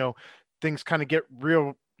before, things kind of get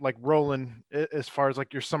real, like rolling as far as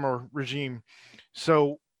like your summer regime.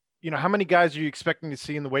 So, how many guys are you expecting to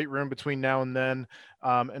see in the weight room between now and then?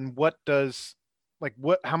 And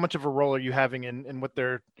how much of a role are you having in what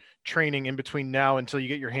they're training in between now until you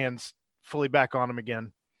get your hands fully back on them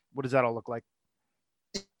again? What does that all look like?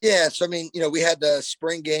 Yeah. So, I mean, we had the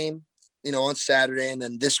spring game, on Saturday, and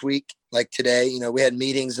then this week, like today, we had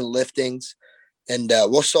meetings and liftings, and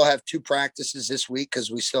we'll still have 2 practices this week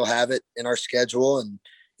because we still have it in our schedule, and,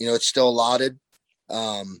 it's still allotted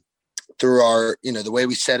through our, the way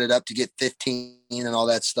we set it up to get 15 and all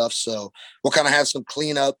that stuff. So we'll kind of have some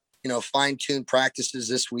cleanup, fine-tuned practices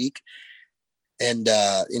this week, and,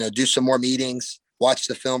 do some more meetings, watch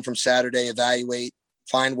the film from Saturday, evaluate,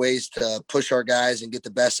 find ways to push our guys and get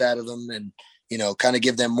the best out of them, and, kind of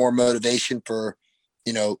give them more motivation for,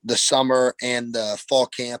 the summer and the fall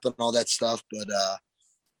camp and all that stuff. But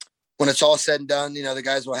when it's all said and done, the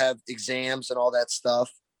guys will have exams and all that stuff.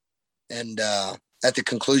 And at the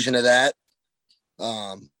conclusion of that,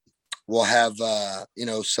 we'll have,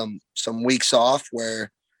 some weeks off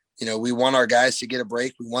where, we want our guys to get a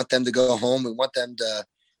break. We want them to go home. We want them to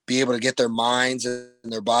be able to get their minds and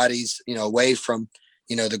their bodies, away from,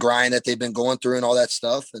 the grind that they've been going through and all that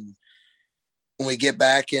stuff. And when we get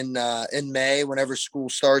back in May, whenever school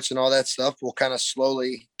starts and all that stuff, we'll kind of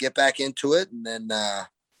slowly get back into it. And then,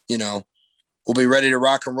 we'll be ready to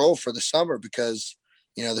rock and roll for the summer, because,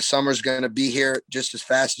 the summer's going to be here just as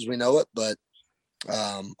fast as we know it. But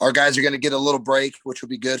our guys are going to get a little break, which will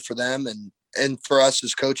be good for them and for us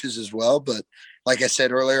as coaches as well. But like I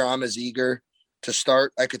said earlier, I'm as eager to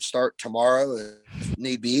start. I could start tomorrow if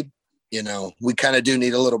need be. We kind of do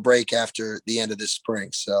need a little break after the end of this spring.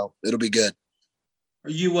 So it'll be good. Are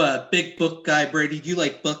you a big book guy, Brady? Do you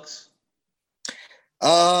like books?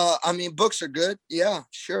 I mean, books are good. Yeah,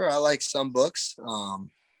 sure. I like some books.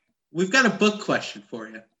 We've got a book question for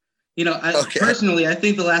you. Okay. Personally, I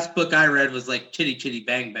think the last book I read was like Chitty Chitty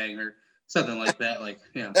Bang Bang or something like that.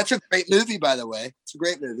 That's a great movie, by the way. It's a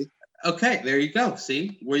great movie. Okay, there you go.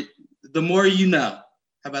 See, the more you know.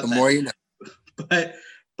 How about that? The more you know.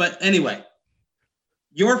 But anyway,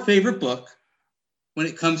 your favorite book when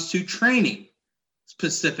it comes to training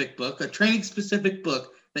specific book, a training specific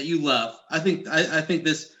book that you love. I think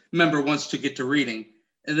this member wants to get to reading.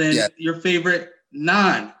 And then your favorite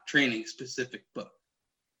non-training specific book.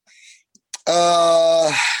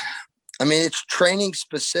 I mean, it's training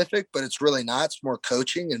specific, but it's really not. It's more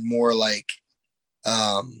coaching and more like,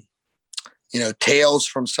 tales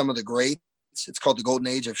from some of the greats. It's called the Golden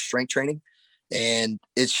Age of Strength Training. And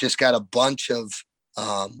it's just got a bunch of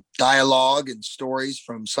dialogue and stories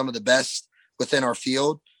from some of the best within our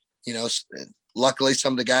field. You know, luckily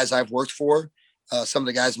some of the guys I've worked for, some of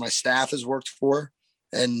the guys my staff has worked for.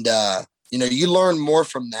 And, you know, you learn more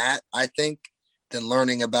from that, I think, than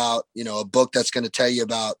learning about, you know, a book that's going to tell you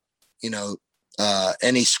about, you know,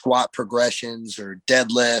 any squat progressions or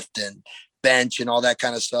deadlift and bench and all that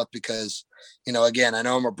kind of stuff. Because, you know, again, I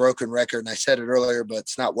know I'm a broken record and I said it earlier, but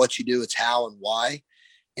it's not what you do, it's how and why.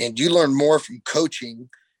 And you learn more from coaching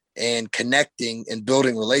and connecting and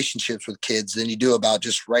building relationships with kids than you do about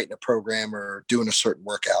just writing a program or doing a certain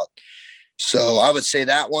workout. So I would say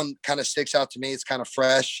that one kind of sticks out to me. It's kind of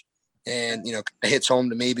fresh and, you know, hits home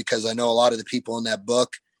to me because I know a lot of the people in that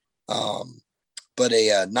book. But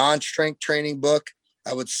a non-strength training book,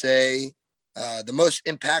 I would say the most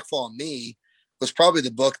impactful on me was probably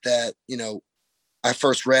the book that, you know, I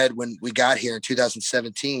first read when we got here in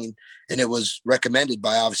 2017, and it was recommended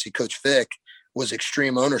by obviously Coach Vic, was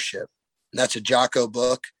Extreme Ownership. And that's a Jocko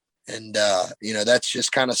book. And, you know, that's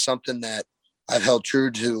just kind of something that I've held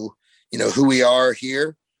true to, you know, who we are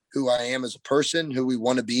here, who I am as a person, who we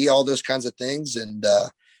want to be, all those kinds of things. And I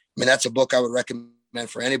mean, that's a book I would recommend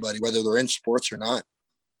for anybody, whether they're in sports or not.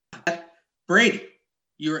 Brady,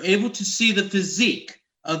 you were able to see the physique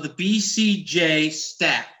of the BCJ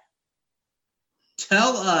staff.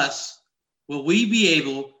 Tell us, will we be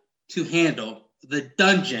able to handle the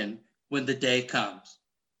dungeon when the day comes?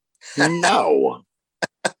 No.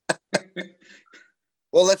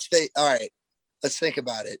 Well, all right. Let's think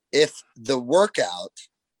about it. If the workout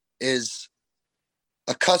is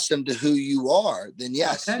accustomed to who you are, then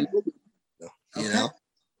yes, okay. You will be, you know.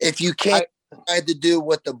 If you can't decide to do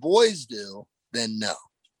what the boys do, then no.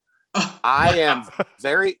 I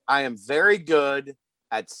am very good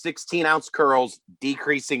at 16-ounce curls,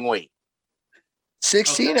 decreasing weight.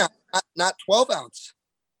 16 ounce, not 12 ounce.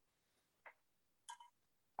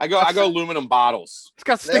 I go aluminum bottles. It's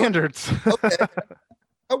got standards. Okay.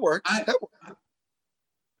 That works.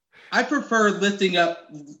 I prefer lifting up,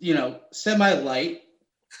 you know, semi-light,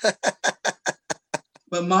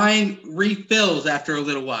 but mine refills after a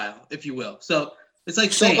little while, if you will. So it's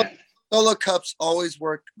like sand. Solo cups always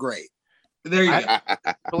work great. There you go.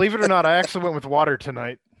 Believe it or not, I actually went with water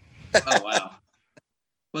tonight. Oh, wow.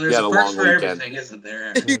 Well, there's a first for everything, isn't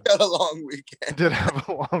there? You got a long weekend. I did have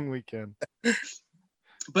a long weekend.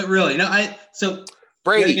 But really, no,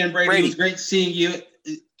 Brady, it was great seeing you.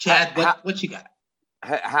 Chad, what you got?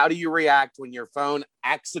 How do you react when your phone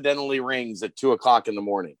accidentally rings at 2:00 in the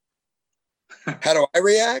morning? How do I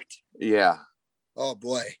react? Yeah. Oh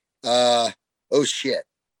boy. Oh shit.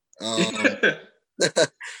 It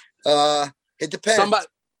depends.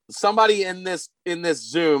 Somebody in this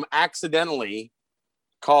Zoom accidentally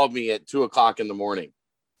called me at 2:00 in the morning.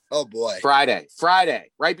 Oh boy. Friday,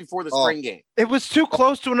 right before the spring game. It was too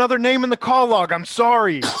close to another name in the call log. I'm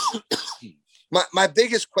sorry. My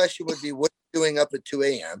biggest question would be, what are you doing up at 2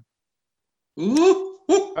 a.m.?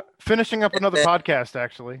 Finishing up another podcast,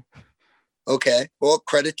 actually. Okay. Well,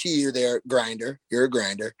 credit to you there, grinder. You're a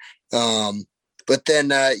grinder. But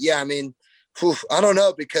then, yeah, I mean, I don't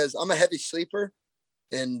know, because I'm a heavy sleeper.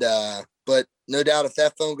 And, but no doubt if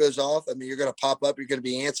that phone goes off, I mean, you're going to pop up, you're going to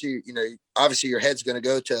be answering, you know, obviously your head's going to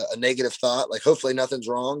go to a negative thought, like hopefully nothing's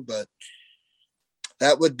wrong, but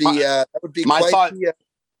that would be my quite thought.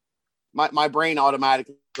 My brain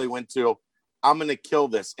automatically went to, I'm going to kill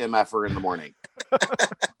this MFer in the morning.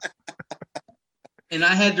 And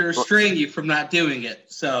I had to restrain you from not doing it.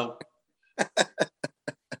 So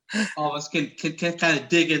all of us can kind of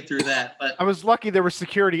dig in through that. But I was lucky there was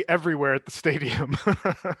security everywhere at the stadium.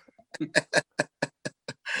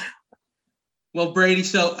 Well, Brady,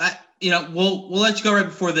 so we'll let you go right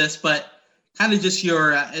before this, but kind of just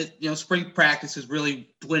your spring practice is really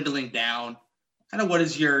dwindling down. Kind of what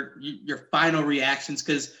is your final reactions?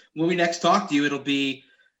 Because when we next talk to you, it'll be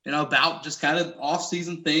about just kind of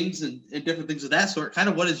off-season things and different things of that sort. Kind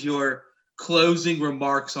of what is your closing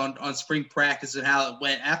remarks on spring practice and how it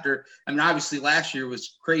went after? I mean, obviously last year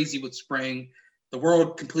was crazy with spring. The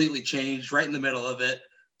world completely changed right in the middle of it.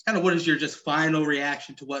 Kind of what is your just final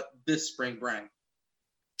reaction to what this spring bring?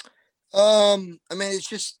 I mean, it's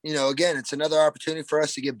just, again, it's another opportunity for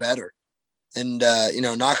us to get better. And,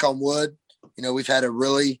 knock on wood, we've had a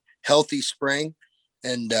really healthy spring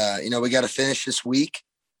and, we got to finish this week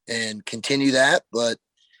and continue that. But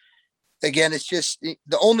again, it's just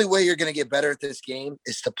the only way you're going to get better at this game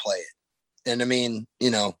is to play it. And I mean,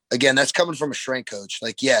 again, that's coming from a strength coach.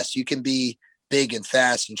 Like, yes, you can be big and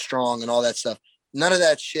fast and strong and all that stuff. None of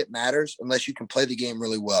that shit matters unless you can play the game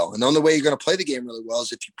really well. And the only way you're going to play the game really well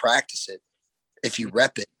is if you practice it if you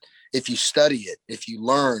rep it, if you study it, if you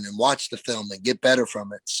learn and watch the film and get better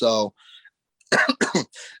from it. So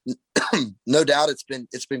no doubt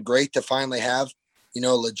it's been great to finally have, a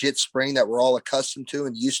legit spring that we're all accustomed to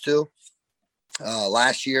and used to.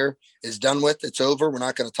 Last year is done with. It's over. We're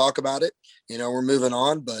not going to talk about it. We're moving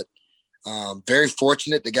on, but very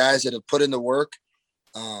fortunate the guys that have put in the work.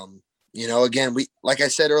 Again, like I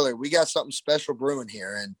said earlier, we got something special brewing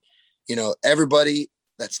here, and everybody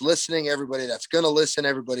that's listening, everybody that's going to listen,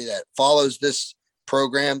 everybody that follows this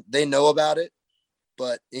program, they know about it,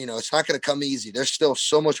 but it's not going to come easy. There's still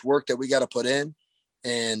so much work that we got to put in.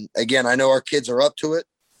 And again, I know our kids are up to it.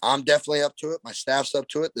 I'm definitely up to it. My staff's up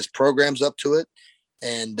to it. This program's up to it.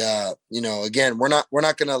 And, again, we're not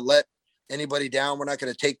going to let anybody down. We're not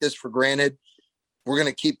going to take this for granted. We're going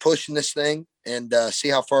to keep pushing this thing and see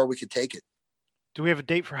how far we can take it. Do we have a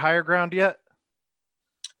date for Higher Ground yet?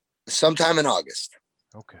 Sometime in August.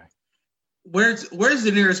 Okay. Where's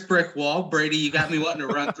the nearest brick wall, Brady? You got me wanting to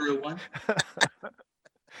run through one.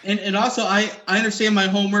 And also, I understand my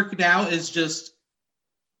homework now is just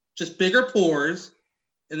bigger pours,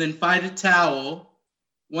 and then find a towel,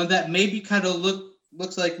 one that maybe kind of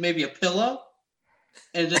looks like maybe a pillow,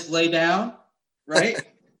 and just lay down, right?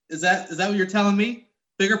 Is that what you're telling me?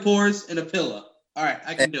 Bigger pours and a pillow. All right,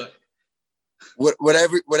 I can do it.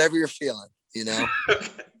 Whatever you're feeling, Okay.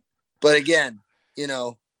 But again,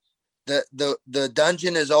 the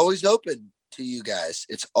dungeon is always open to you guys.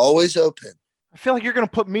 It's always open. I feel like you're going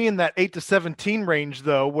to put me in that 8 to 17 range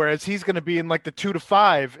though, whereas he's going to be in like the 2 to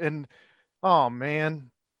 5. And oh man.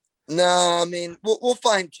 No, I mean, we'll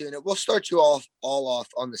fine tune it. We'll start you all off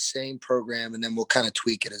on the same program, and then we'll kind of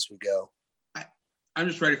tweak it as we go. I'm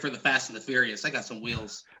just ready for the Fast and the Furious. I got some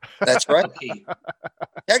wheels. That's right.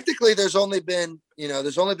 Technically, there's only been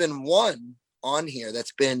one on here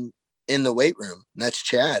that's been in the weight room, and that's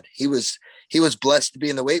Chad. He was blessed to be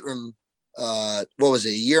in the weight room. What was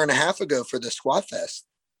it, a year and a half ago for the Squat Fest?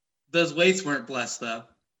 Those weights weren't blessed though.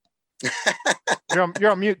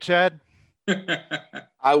 You're on mute, Chad.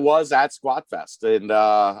 I was at Squat Fest, and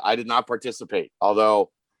I did not participate.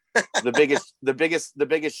 Although the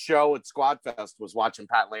biggest show at Squat Fest was watching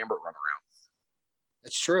Pat Lambert run around.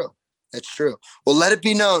 That's true. Well, let it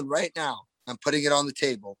be known right now. I'm putting it on the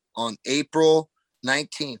table. On April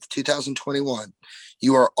 19th, 2021,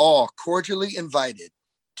 you are all cordially invited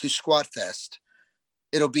to Squat Fest.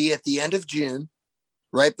 It'll be at the end of June,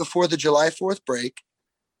 right before the July 4th break.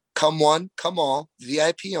 Come one, come all,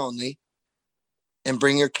 VIP only, and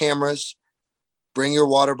bring your cameras, bring your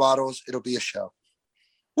water bottles. It'll be a show.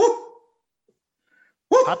 Woo!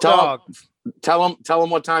 Woo! Hot dog. Tell them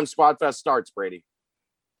what time Squat Fest starts, Brady.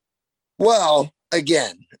 Well,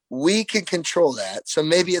 again, we can control that. So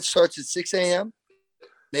maybe it starts at 6 a.m.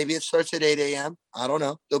 Maybe it starts at 8 a.m. I don't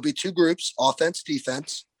know. There'll be two groups, offense,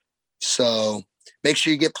 defense. So make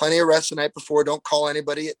sure you get plenty of rest the night before. Don't call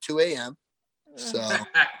anybody at 2 a.m. So Is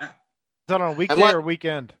that on a weekday or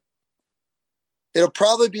weekend? It'll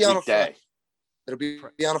probably be on a Weekday. Friday. It'll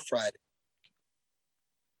be on a Friday.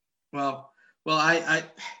 Well, I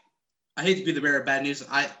hate to be the bearer of bad news.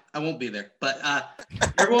 I won't be there, but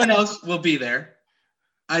everyone else will be there.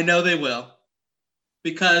 I know they will,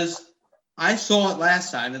 because I saw it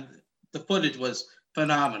last time and the footage was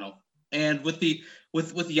phenomenal. And with the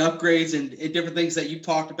upgrades and different things that you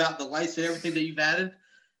talked about, the lights and everything that you've added,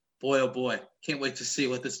 boy, oh boy, can't wait to see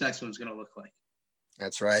what this next one's going to look like.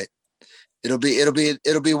 That's right. It'll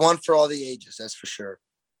be one for all the ages. That's for sure.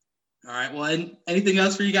 All right. Well, and anything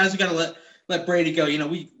else for you guys? We got to let Brady go.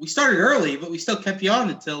 We started early, but we still kept you on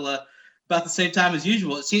until about the same time as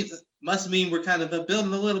usual. It must mean we're kind of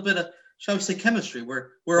building a little bit of, shall we say, chemistry.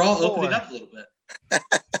 We're all opening up a little bit.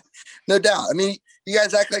 No doubt. I mean, you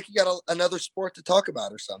guys act like you got another sport to talk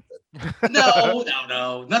about or something.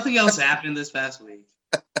 No. Nothing else happened this past week.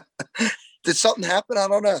 Did something happen? I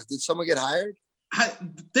don't know. Did someone get hired?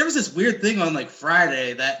 There was this weird thing on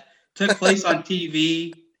Friday that took place on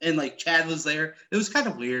TV, and Chad was there. It was kind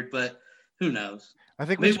of weird, but who knows? I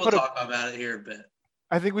think maybe we'll talk about it here a bit.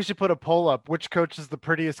 I think we should put a poll up. Which coach is the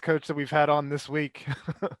prettiest coach that we've had on this week?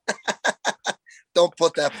 Don't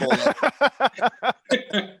put that poll up.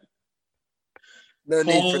 No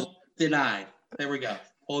need for denied. There we go.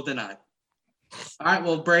 Poll denied. All right.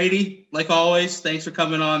 Well, Brady, like always, thanks for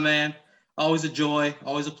coming on, man. Always a joy.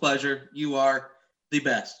 Always a pleasure. You are the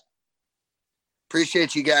best.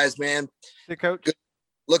 Appreciate you guys, man. Hey, Coach. Good.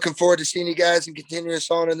 Looking forward to seeing you guys and continuing us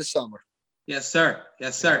on in the summer. Yes, sir.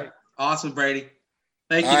 Yes, sir. Right. Awesome, Brady.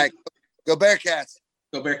 Thank you. All right. Go Bearcats.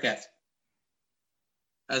 Go Bearcats.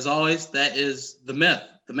 As always, that is the myth,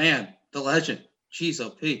 the man, the legend. Jeez, oh,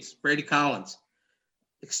 Pete. Brady Collins.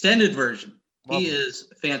 Extended version He is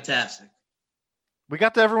fantastic. We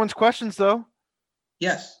got to everyone's questions, though.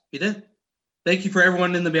 Yes, he did. Thank you for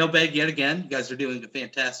everyone in the mailbag yet again. You guys are doing a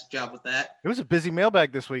fantastic job with that. It was a busy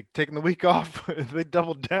mailbag this week, taking the week off. They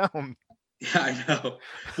doubled down. Yeah, I know.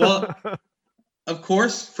 Well, of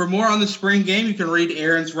course, for more on the spring game, you can read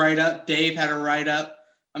Aaron's write-up. Dave had a write-up.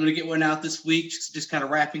 I'm going to get one out this week, just kind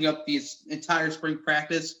of wrapping up the entire spring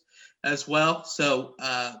practice as well. So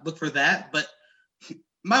look for that. But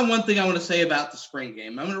my one thing I want to say about the spring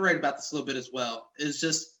game, I'm going to write about this a little bit as well, is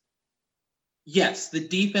just, yes, the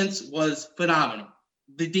defense was phenomenal.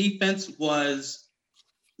 The defense was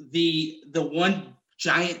the one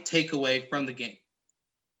giant takeaway from the game.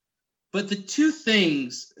 But the two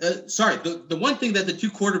things, the one thing that the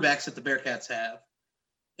two quarterbacks that the Bearcats have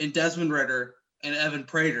in Desmond Ridder and Evan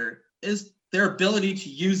Prater is their ability to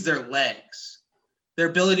use their legs, their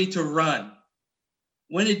ability to run.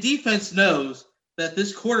 When a defense knows that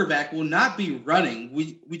this quarterback will not be running,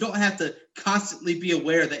 we don't have to constantly be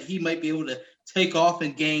aware that he might be able to take off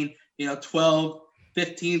and gain, 12,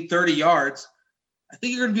 15, 30 yards. I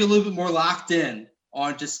think you're going to be a little bit more locked in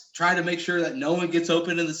on just trying to make sure that no one gets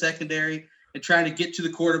open in the secondary and trying to get to the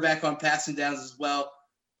quarterback on passing downs as well.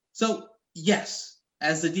 So, yes,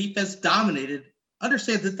 as the defense dominated,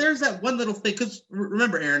 understand that there's that one little thing. Because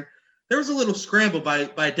remember, Aaron, there was a little scramble by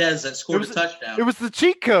Dez that scored a touchdown. It was the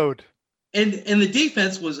cheat code. And the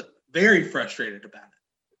defense was very frustrated about it.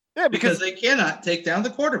 Yeah, because they cannot take down the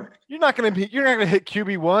quarterback. You're not going to hit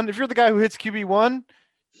QB1. If you're the guy who hits QB1,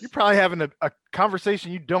 you're probably having a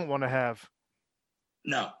conversation you don't want to have.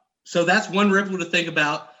 No. So that's one ripple to think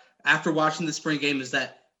about after watching the spring game, is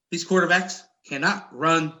that these quarterbacks cannot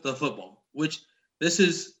run the football, which this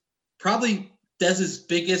is probably Dez's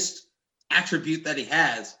biggest attribute that he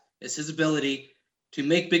has, is his ability to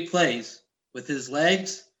make big plays with his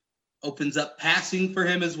legs, opens up passing for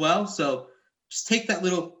him as well. So just take that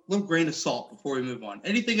little grain of salt before we move on.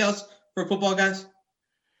 Anything else for football, guys?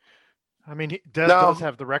 I mean, Dez does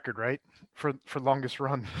have the record, right, for longest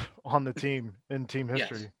run on the team in team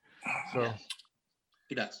history. Yes. So yes.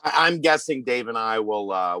 He does. I'm guessing Dave and I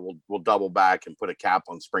will double back and put a cap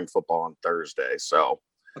on spring football on Thursday. So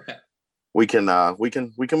okay, we can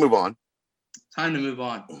move on. Time to move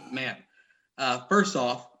on, man. First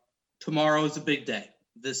off, tomorrow is a big day.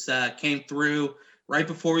 This came through right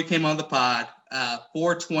before we came on the pod.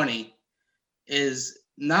 420 is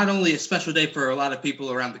not only a special day for a lot of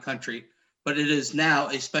people around the country, but it is now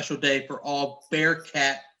a special day for all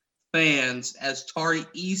Bearcat fans, as Tari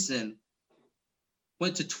Eason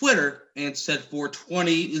went to Twitter and said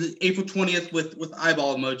 420, April 20th with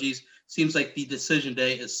eyeball emojis. Seems like the decision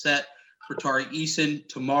day is set for Tari Eason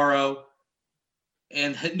tomorrow.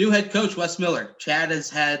 And new head coach Wes Miller. Chad has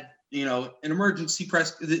had, an emergency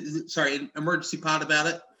pod about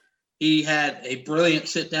it. He had a brilliant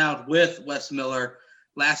sit down with Wes Miller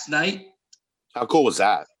last night. How cool was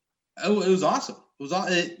that? Oh, it was awesome. It was,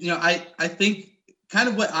 I think kind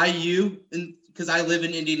of what IU, because I live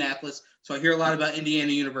in Indianapolis, so I hear a lot about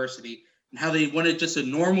Indiana University and how they wanted just a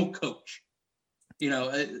normal coach,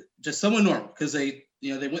 just someone normal, because they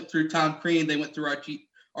went through Tom Crean, they went through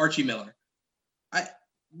Archie Miller.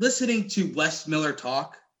 Listening to Wes Miller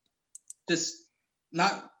talk, just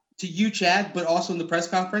not to you, Chad, but also in the press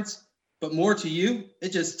conference, but more to you,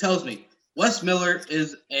 it just tells me Wes Miller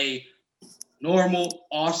is a normal,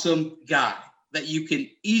 awesome guy that you can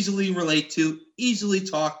easily relate to, easily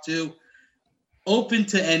talk to, open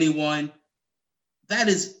to anyone. That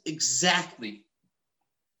is exactly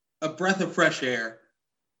a breath of fresh air.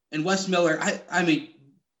 And Wes Miller, I mean,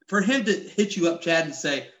 for him to hit you up, Chad, and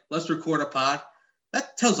say, let's record a pod,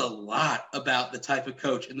 that tells a lot about the type of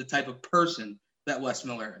coach and the type of person that Wes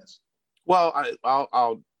Miller is. Well,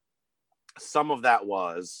 I'll some of that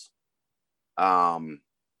was the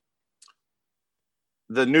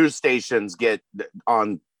news stations get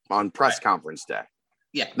on press conference day.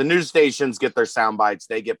 Yeah. The news stations get their sound bites.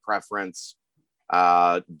 They get preference.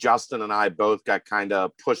 Justin and I both got kind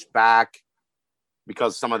of pushed back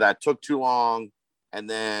because some of that took too long. And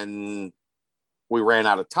then we ran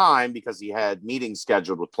out of time because he had meetings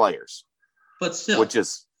scheduled with players. But still. Which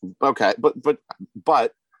is okay.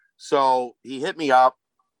 But so he hit me up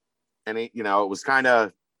and it was kind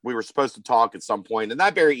of, we were supposed to talk at some point, and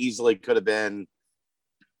that very easily could have been,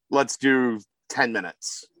 let's do 10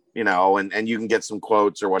 minutes, and you can get some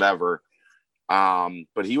quotes or whatever.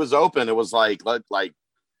 But he was open. It was like,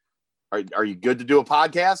 are you good to do a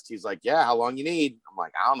podcast? He's like, yeah, how long you need? I'm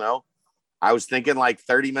like, I don't know. I was thinking like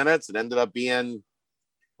 30 minutes. It ended up being,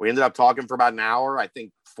 we ended up talking for about an hour. I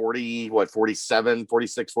think 47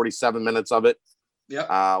 minutes of it.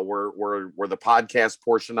 Yeah. Were the podcast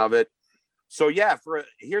portion of it. So yeah,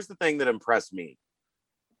 here's the thing that impressed me.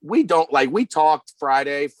 We talked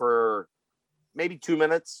Friday for maybe 2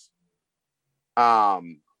 minutes.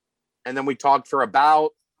 And then we talked for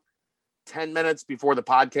about 10 minutes before the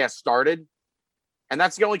podcast started. And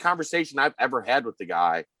that's the only conversation I've ever had with the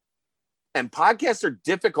guy. And podcasts are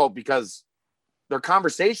difficult because they're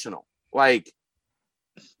conversational. Like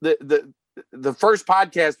the first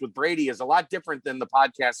podcast with Brady is a lot different than the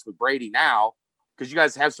podcast with Brady now, because you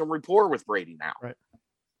guys have some rapport with Brady now. Right.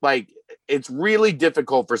 Like, it's really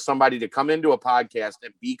difficult for somebody to come into a podcast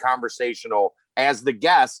and be conversational as the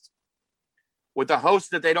guest with a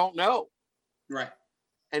host that they don't know. Right.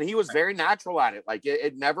 And he was very natural at it. Like,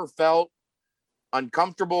 it never felt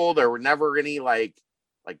uncomfortable. There were never any like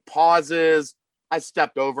pauses. I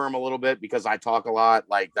stepped over him a little bit because I talk a lot.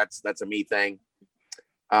 Like, that's a me thing.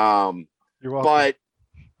 You're welcome. But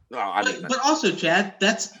but also, Chad,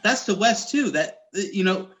 that's the West too. That, you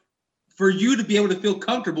know, for you to be able to feel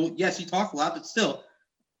comfortable, yes, you talk a lot, but still,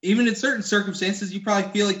 even in certain circumstances, you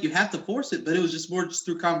probably feel like you have to force it. But it was just more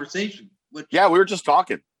through conversation. Yeah, we were just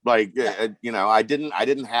talking. Like, Yeah. you know, I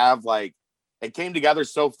didn't have like, it came together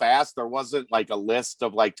so fast. There wasn't like a list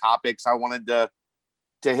of like topics I wanted to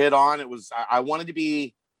hit on. It was, I wanted to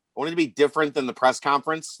be different than the press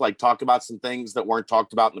conference, like talk about some things that weren't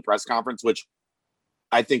talked about in the press conference, which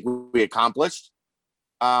I think we accomplished.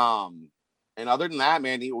 And other than that,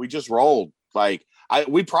 man, we just rolled. Like, I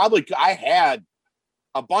had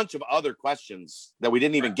a bunch of other questions that we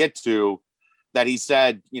didn't even get to, that he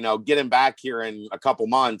said, you know, get him back here in a couple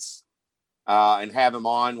months and have him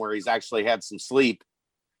on where he's actually had some sleep,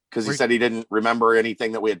 because he said he didn't remember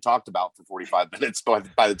anything that we had talked about for 45 minutes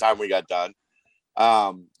by the time we got done.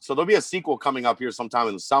 So there'll be a sequel coming up here sometime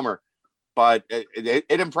in the summer, but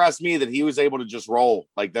it impressed me that he was able to just roll.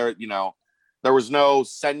 Like, there was no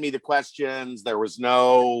send me the questions. There was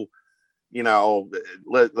no, you know,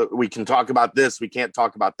 we can talk about this, we can't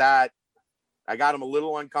talk about that. I got him a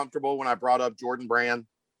little uncomfortable when I brought up Jordan Brand.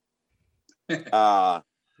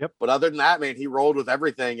 Yep. But other than that, man, he rolled with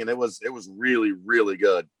everything, and it was really, really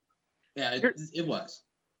good. Yeah, it was.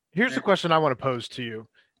 Here's the question I want to pose to you,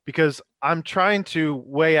 because I'm trying to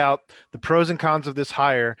weigh out the pros and cons of this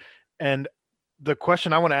hire. And the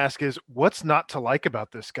question I want to ask is, what's not to like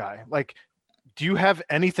about this guy? Like, do you have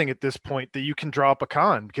anything at this point that you can draw up a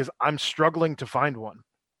con? Because I'm struggling to find one.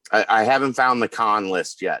 I haven't found the con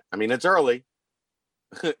list yet. I mean, it's early.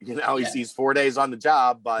 You know, he's 4 days on the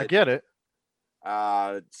job, but I get it.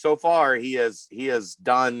 So far he has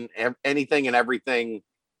done anything and everything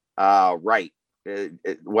right.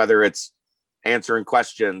 Whether it's answering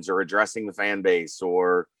questions or addressing the fan base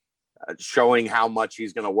or showing how much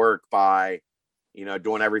he's going to work by, you know,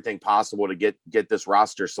 doing everything possible to get this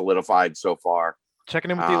roster solidified so far.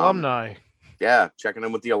 Checking in with the alumni. Yeah, checking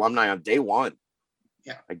in with the alumni on day one.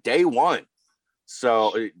 Yeah, like day one.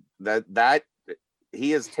 So that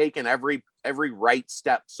he has taken every right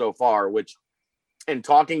step so far, which, in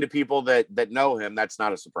talking to people that know him, that's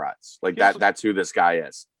not a surprise. Like, that's who this guy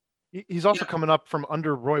is. He's also coming up from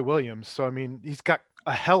under Roy Williams. So, I mean, he's got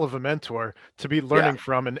a hell of a mentor to be learning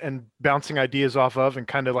from and bouncing ideas off of, and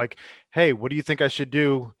kind of like, hey, what do you think I should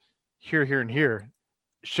do here, here, and here?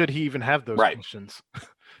 Should he even have those questions?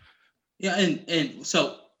 Yeah. And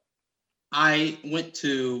so I went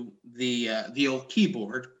to the old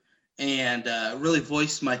keyboard and really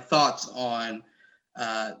voiced my thoughts on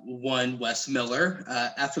one Wes Miller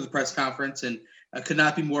after the press conference, and I could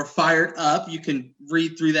not be more fired up. You can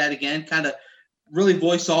read through that again, kind of really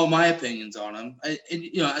voice all my opinions on him.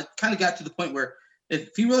 I kind of got to the point where if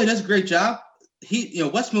he really does a great job,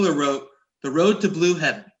 Wes Miller wrote The Road to Blue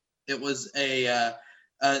Heaven. It was a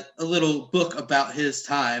little book about his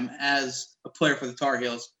time as a player for the Tar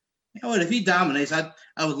Heels. You know what? If he dominates, I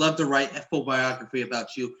would love to write a full biography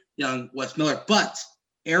about you, young Wes Miller. But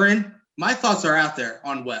Aaron, my thoughts are out there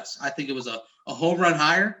on Wes. I think it was a home run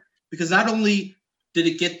hire, because not only did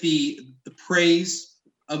it get the praise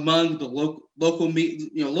among the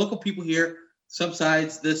local people here, some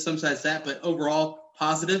sides this, some sides that, but overall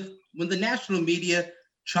positive. When the national media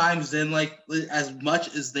chimes in like as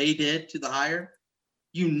much as they did to the hire,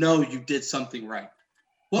 you did something right.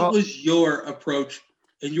 What was your approach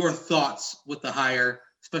and your thoughts with the hire,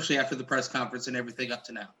 especially after the press conference and everything up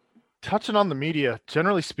to now? Touching on the media,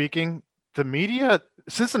 generally speaking, the media,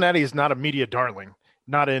 Cincinnati is not a media darling,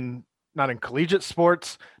 not in collegiate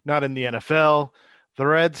sports, not in the NFL. The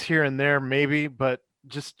Reds here and there, maybe, but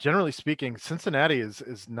just generally speaking, Cincinnati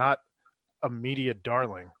is not a media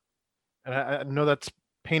darling. And I know that's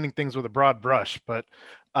painting things with a broad brush, but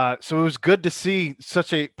so it was good to see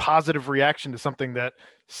such a positive reaction to something that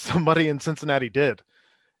somebody in Cincinnati did.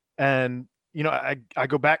 And I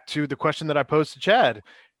go back to the question that I posed to Chad.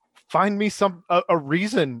 Find me a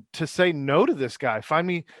reason to say no to this guy. Find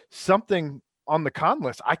me something on the con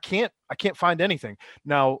list. I can't find anything.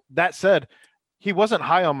 Now, that said, he wasn't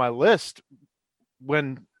high on my list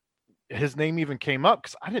when his name even came up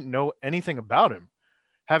because I didn't know anything about him.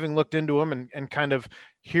 Having looked into him and kind of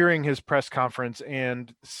hearing his press conference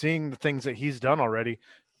and seeing the things that he's done already,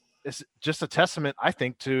 it's just a testament, I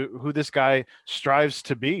think, to who this guy strives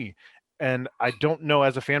to be. And I don't know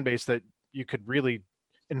as a fan base that you could really,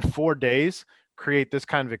 in 4 days, create this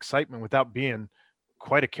kind of excitement without being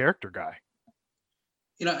quite a character guy.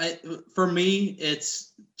 For me,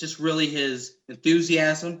 it's just really his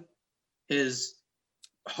enthusiasm, his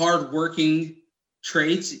hardworking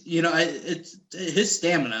traits. It's his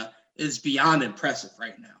stamina is beyond impressive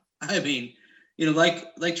right now. I mean,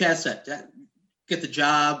 like Chad said, get the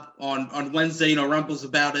job on Wednesday. Rumble's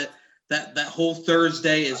about it. That whole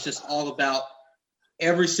Thursday is just all about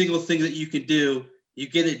every single thing that you can do. You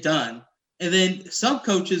get it done, and then some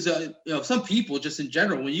coaches, some people just in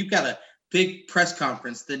general, when you've got a big press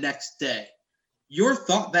conference the next day, your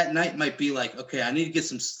thought that night might be like, okay, I need to get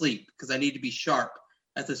some sleep because I need to be sharp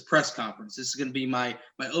at this press conference. This is going to be my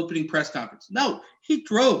opening press conference. No, he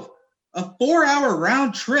drove a 4-hour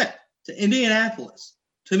round trip to Indianapolis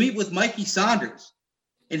to meet with Mikey Saunders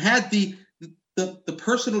and had the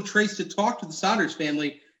personal traits to talk to the Saunders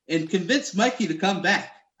family and convince Mikey to come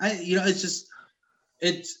back.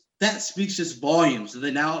 That speaks just volumes. And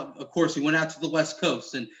then now, of course, he went out to the West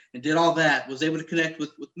Coast and did all that, was able to connect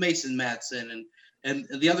with Mason Matson and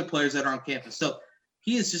the other players that are on campus. So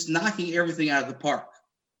he is just knocking everything out of the park.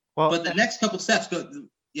 Well, but the next couple steps, go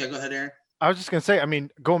ahead, Aaron. I was just going to say,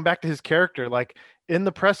 going back to his character, like in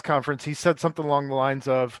the press conference, he said something along the lines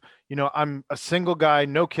of, I'm a single guy,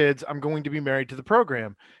 no kids, I'm going to be married to the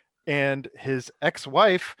program. And his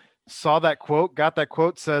ex-wife saw that quote, got that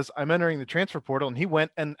quote, says, I'm entering the transfer portal. And he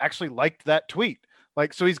went and actually liked that tweet.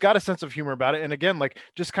 Like, so he's got a sense of humor about it. And again, like,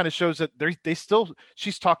 just kind of shows that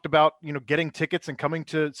she's talked about, getting tickets and coming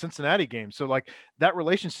to Cincinnati games. So like that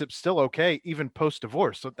relationship's still okay, even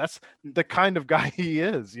post-divorce. So that's the kind of guy he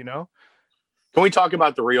is, Can we talk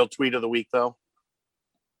about the real tweet of the week though?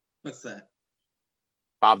 What's that?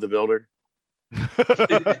 Bob the Builder. You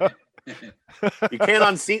can't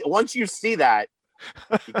unsee once you see that.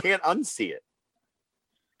 You can't unsee it.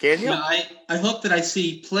 Can you? I hope that I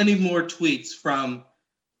see plenty more tweets from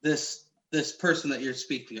this person that you're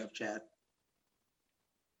speaking of, Chad.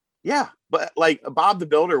 Yeah, but like Bob the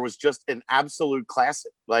Builder was just an absolute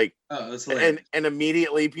classic. Like, and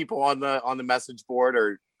immediately people on the message board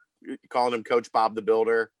are calling him Coach Bob the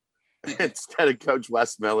Builder instead of Coach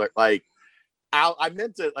Wes Miller. Like, I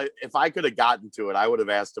meant to. Like, if I could have gotten to it, I would have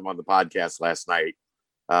asked him on the podcast last night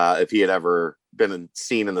if he had ever been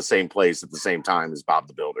seen in the same place at the same time as Bob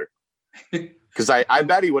the Builder. Because I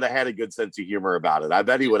bet he would have had a good sense of humor about it. I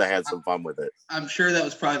bet he would have had some fun with it. I'm sure that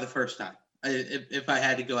was probably the first time, if I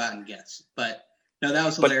had to go out and guess. But no, that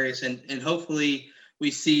was hilarious. And hopefully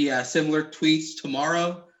we see similar tweets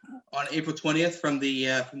tomorrow on April 20th from the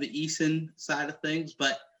Eason side of things.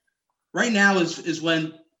 But right now is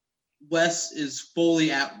when Wes is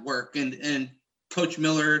fully at work. And Coach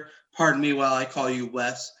Miller, pardon me while I call you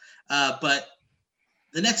Wes, but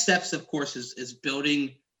the next steps, of course, is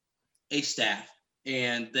building a staff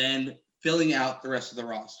and then filling out the rest of the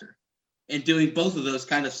roster and doing both of those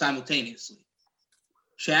kind of simultaneously.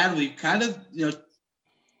 Chad, we've kind of,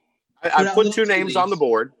 I put two names on the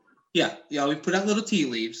board. Yeah, we put out little tea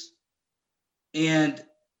leaves. And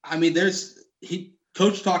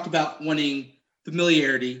Coach talked about wanting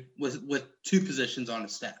familiarity with two positions on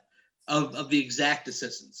his staff of the exact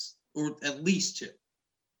assistants, or at least two.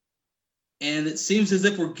 And it seems as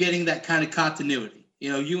if we're getting that kind of continuity.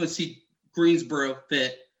 UNC Greensboro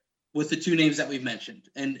fit with the two names that we've mentioned.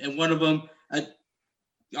 And one of them,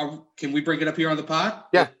 can we bring it up here on the pod?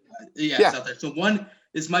 Yeah. It's out there. So one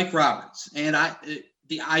is Mike Roberts. And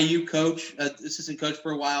the IU coach, assistant coach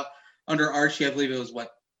for a while under Archie, I believe it was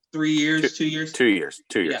 3 years, 2 years? 2 years.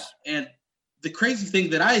 Yeah. And the crazy thing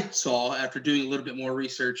that I saw after doing a little bit more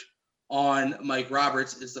research on Mike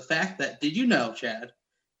Roberts is the fact that, did you know, Chad,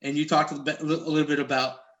 and you talked a little bit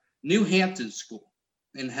about New Hampton School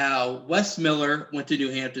and how Wes Miller went to New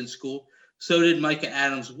Hampton School. So did Micah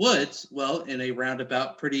Adams Woods. Well, in a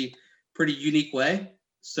roundabout, pretty unique way.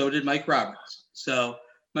 So did Mike Roberts. So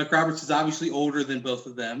Mike Roberts is obviously older than both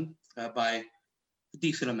of them by a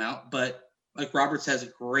decent amount, but Mike Roberts has a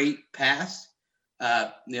great past.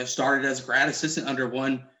 Started as a grad assistant under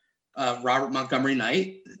one Robert Montgomery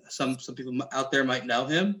Knight. Some people out there might know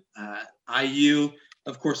him. IU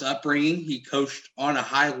of course, upbringing. He coached on a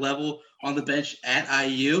high level on the bench at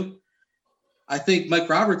IU. I think Mike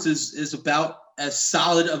Roberts is about as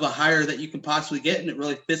solid of a hire that you can possibly get, and it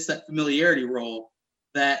really fits that familiarity role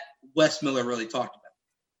that Wes Miller really talked about.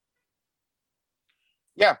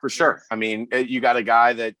 Yeah, for sure. I mean, you got a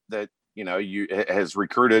guy that has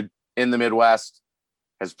recruited in the Midwest,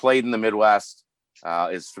 has played in the Midwest,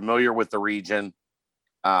 is familiar with the region,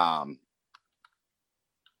 and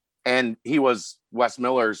he was Wes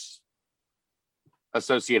Miller's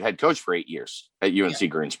associate head coach for 8 years at UNC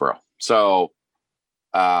Greensboro. So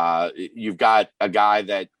you've got a guy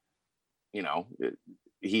that,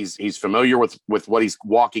 he's familiar with what he's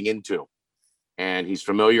walking into, and he's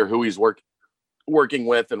familiar who he's working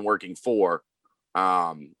with and working for.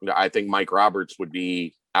 I think Mike Roberts would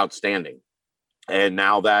be outstanding. And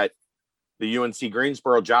now that the UNC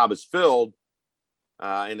Greensboro job is filled,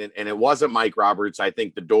 and it wasn't Mike Roberts, I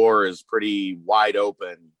think the door is pretty wide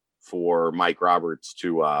open for Mike Roberts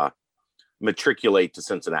to matriculate to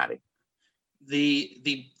Cincinnati.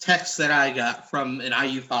 The text that I got from an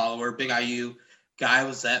IU follower, big IU guy,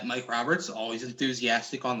 was that Mike Roberts, always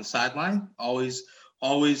enthusiastic on the sideline, always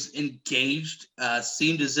engaged,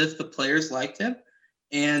 seemed as if the players liked him,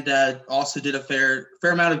 and also did a fair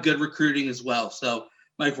amount of good recruiting as well. So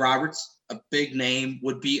Mike Roberts, a big name,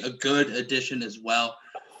 would be a good addition as well.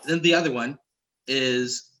 Then the other one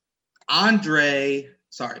is Andre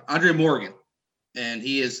Morgan, and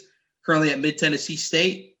he is currently at Mid-Tennessee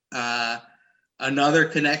State. Another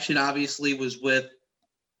connection, obviously, was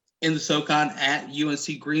in the SoCon at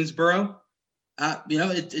UNC Greensboro.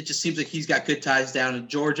 It just seems like he's got good ties down in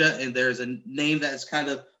Georgia, and there's a name that has kind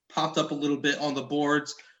of popped up a little bit on the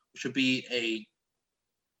boards, which would be a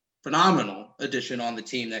phenomenal addition on the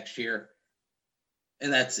team next year.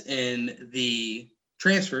 And that's in the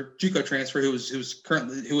JUCO transfer, who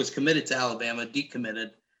was committed to Alabama, decommitted.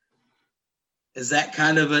 Is that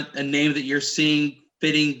kind of a name that you're seeing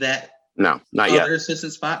fitting that? No, not yet.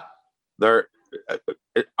 Assistant spot?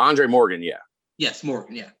 Andre Morgan, yeah. Yes,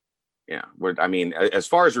 Morgan, yeah. Yeah. I mean, as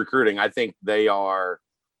far as recruiting, I think they are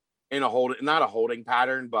in not a holding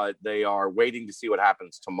pattern, but they are waiting to see what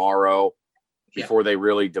happens tomorrow before they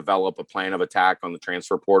really develop a plan of attack on the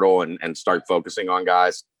transfer portal and start focusing on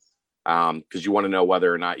guys. Because you want to know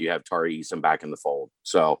whether or not you have Tari Eason back in the fold.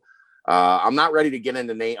 So I'm not ready to get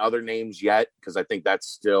into other names yet, because I think that's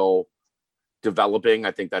still developing.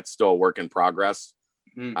 I think that's still a work in progress.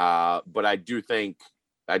 But I do think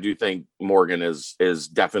Morgan is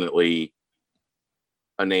definitely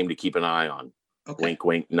a name to keep an eye on. Okay. Wink,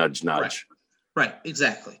 wink, nudge, nudge. Right,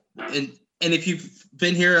 exactly. And if you've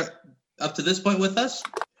been here up to this point with us,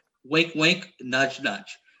 wink, wink, nudge,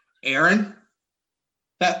 nudge. Aaron,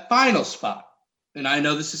 that final spot, and I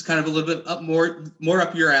know this is kind of a little bit more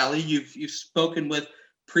up your alley. You've spoken with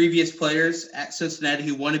previous players at Cincinnati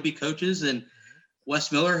who want to be coaches, and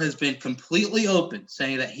Wes Miller has been completely open,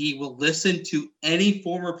 saying that he will listen to any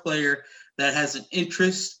former player that has an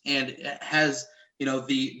interest and has,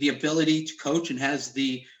 the ability to coach and has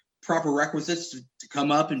the proper requisites to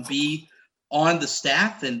come up and be on the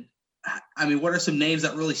staff. And I mean, what are some names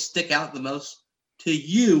that really stick out the most to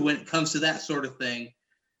you when it comes to that sort of thing?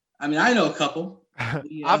 I mean, I know a couple.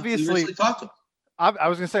 Obviously, we talked to them. I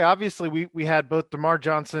was going to say, obviously, we had both DeMar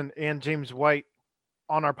Johnson and James White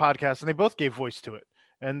on our podcast, and they both gave voice to it.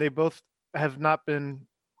 And they both have not been,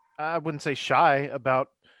 I wouldn't say shy about,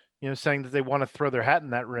 saying that they want to throw their hat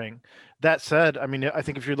in that ring. That said, I mean, I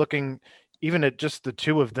think if you're looking even at just the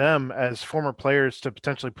two of them as former players to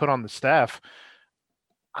potentially put on the staff,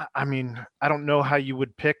 I mean, I don't know how you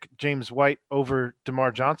would pick James White over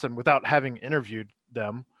DeMar Johnson without having interviewed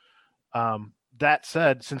them. That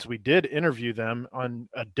said, since we did interview them on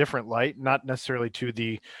a different light, not necessarily to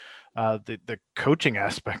the coaching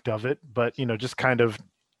aspect of it, but just kind of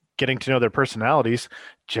getting to know their personalities,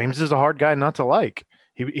 James is a hard guy not to like.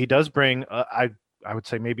 He does bring I would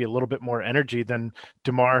say maybe a little bit more energy than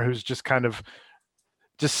DeMar, who's just kind of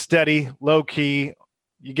just steady, low key.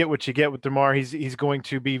 You get what you get with DeMar. He's going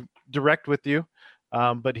to be direct with you,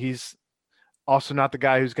 but he's also not the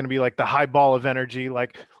guy who's going to be like the high ball of energy,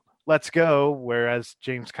 like let's go. Whereas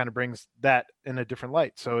James kind of brings that in a different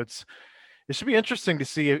light. So it should be interesting to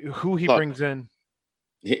see who he brings in.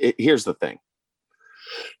 Here's the thing.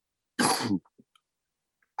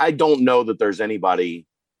 I don't know that there's anybody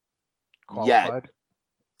qualified yet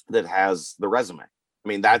that has the resume. I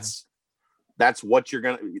mean, that's what you're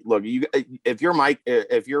going to look. If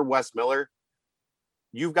you're Wes Miller,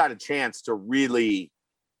 you've got a chance to really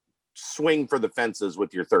swing for the fences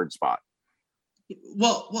with your third spot.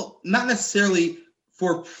 Well, not necessarily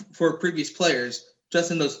for previous players, just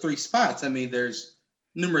in those three spots. I mean, there's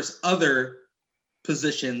numerous other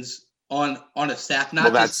positions on a staff,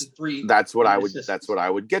 not Well, just the three. That's what I assistants.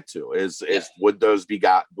 would get to is would those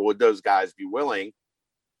guys be willing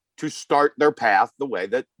to start their path the way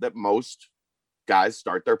that most guys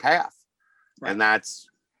start their path? Right. And that's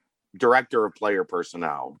director of player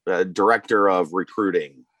personnel, director of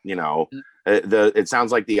recruiting. You know, it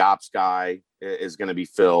sounds like the ops guy is going to be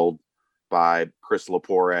filled by Chris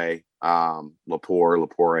Lepore.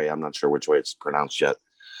 Lepore. I'm not sure which way it's pronounced yet.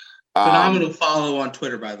 Phenomenal follow on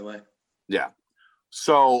Twitter, by the way. Yeah.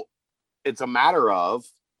 So it's a matter of,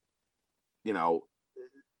 you know,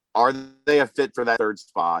 are they a fit for that third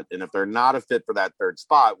spot? And if they're not a fit for that third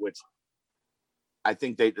spot, which I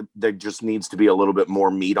think there just needs to be a little bit more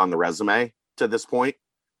meat on the resume to this point.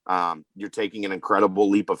 You're taking an incredible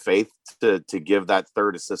leap of faith to give that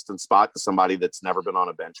third assistant spot to somebody that's never been on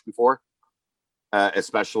a bench before,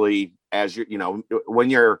 especially as when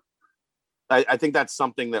you're, I think that's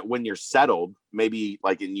something that when you're settled, maybe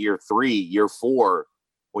like in year 3, year 4,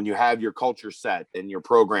 when you have your culture set and your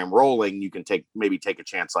program rolling, you can take a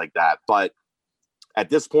chance like that. But at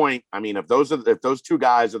this point, I mean, if those 2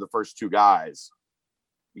 guys are the first 2 guys,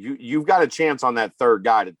 you've got a chance on that third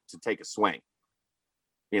guy to take a swing,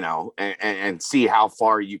 and see how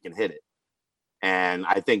far you can hit it. And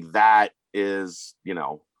I think that is,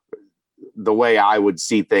 the way I would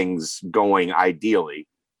see things going ideally.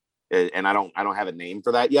 And I don't have a name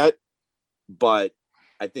for that yet, but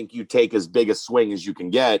I think you take as big a swing as you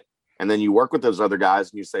can get, and then you work with those other guys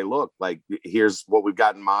and you say, look, like, here's what we've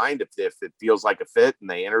got in mind. If it feels like a fit and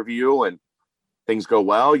they interview and things go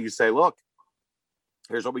well, you say, look,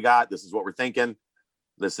 here's what we got. This is what we're thinking.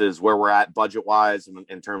 This is where we're at budget wise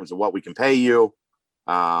in terms of what we can pay you.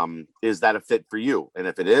 Is that a fit for you? And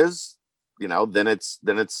if it is, then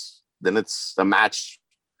it's a match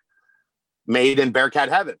made in Bearcat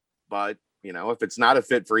heaven. But, if it's not a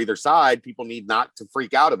fit for either side, people need not to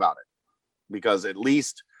freak out about it, because at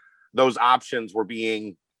least those options were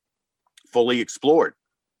being fully explored.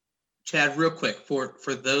 Chad, real quick,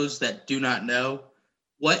 for those that do not know,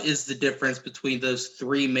 what is the difference between those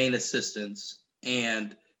 3 main assistants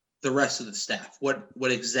and the rest of the staff? What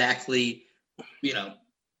exactly,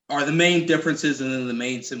 are the main differences and then the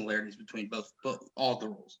main similarities between both all the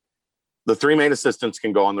roles? The 3 main assistants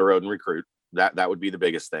can go on the road and recruit. That would be the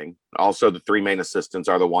biggest thing. Also, the 3 main assistants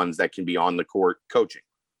are the ones that can be on the court coaching.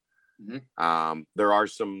 Mm-hmm. There are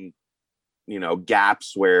some,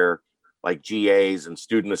 gaps where, like GAs and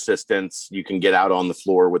student assistants, you can get out on the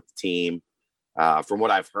floor with the team. From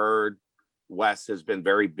what I've heard, Wes has been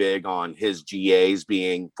very big on his GAs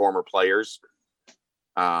being former players.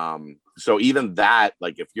 So even that,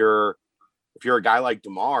 like, if you're a guy like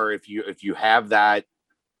DeMar, if you have that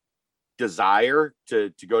desire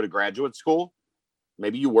to go to graduate school,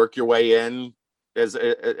 maybe you work your way in as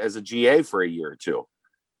a GA for a year or 2.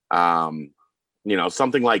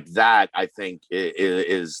 Something like that, I think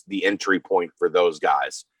is the entry point for those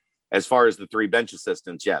guys. As far as the 3 bench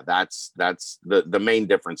assistants, yeah, that's the main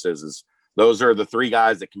difference is those are the 3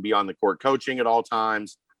 guys that can be on the court coaching at all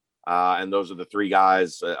times. And those are the 3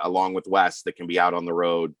 guys, along with Wes, that can be out on the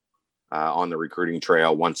road on the recruiting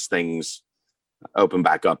trail once things open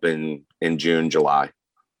back up in June, July.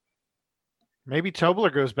 Maybe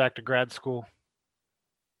Tobler goes back to grad school.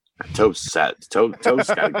 Tobe's set. Tobe's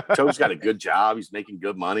got a good job. He's making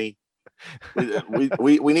good money.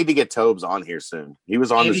 We need to get Tobes on here soon. He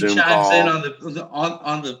was on the Zoom call. He chimes in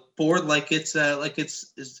on the board like it's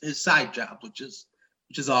his side job, which is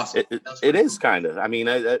awesome. It is kind of. I mean,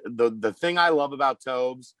 the thing I love about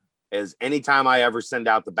Tobes is anytime I ever send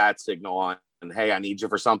out the bat signal on, and hey, I need you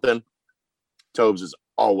for something, Tobes is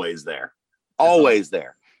always there. Always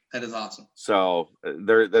there. That is awesome. So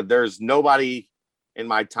there's nobody in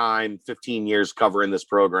my time, 15 years covering this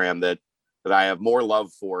program, that I have more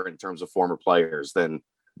love for in terms of former players than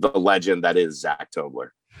the legend that is Zach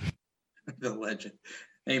Tobler. The legend.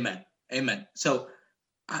 Amen. So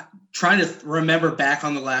trying to remember back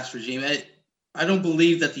on the last regime, I don't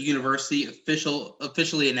believe that the university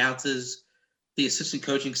officially announces the assistant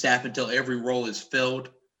coaching staff until every role is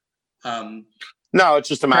filled. No, it's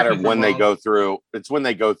just a matter of when they go through. It's when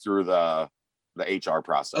they go through the HR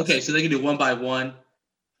process. Okay, so they can do one by one.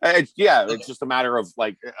 It's just a matter of,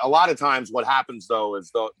 like, a lot of times what happens though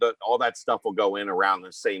is all that stuff will go in around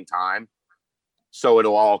the same time, so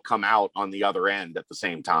it'll all come out on the other end at the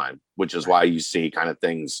same time, which is why you see kind of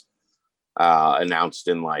things announced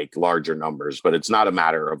in like larger numbers. But it's not a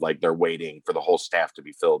matter of like they're waiting for the whole staff to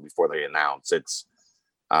be filled before they announce. It's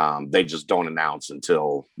they just don't announce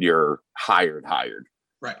until you're hired.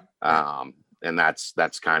 Right. And that's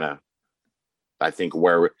kind of I think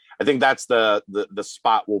that's the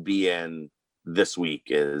spot we'll be in this week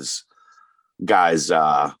is guys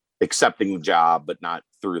accepting the job, but not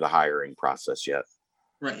through the hiring process yet.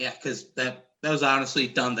 Right. Yeah. Because that was honestly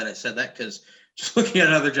dumb that I said that, because just looking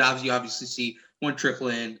at other jobs, you obviously see one trickle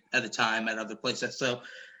in at a time at other places. So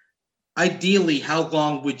ideally, how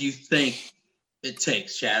long would you think it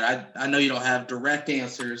takes, Chad? I know you don't have direct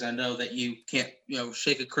answers. I know that you can't,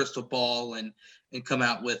 shake a crystal ball and come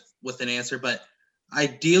out with an answer, but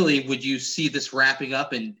ideally, would you see this wrapping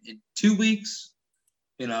up in 2 weeks?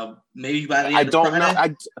 Maybe by the end of Friday? I don't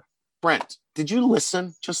know. Brent, did you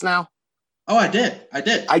listen just now? Oh, I did.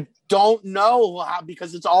 I don't know how,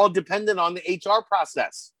 because it's all dependent on the HR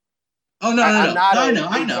process. Oh, no. I'm not I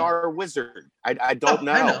an know. HR wizard. I don't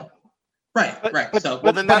know. I know. Right.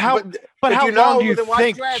 But how long do you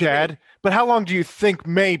think, Chad? But how long do you think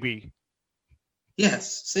maybe?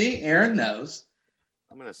 Yes. See, Aaron knows.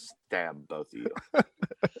 I'm going to stab both of you.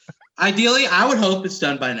 Ideally, I would hope it's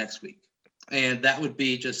done by next week. And that would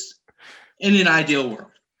be just in an ideal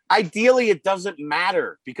world. Ideally, it doesn't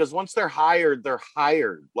matter, because once they're hired, they're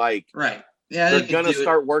hired. Like, right. Yeah, they're going to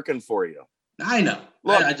start working for you. I know.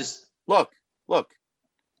 Look.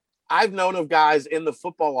 I've known of guys in the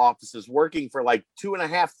football offices working for like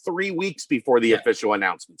 2.5, 3 weeks before the official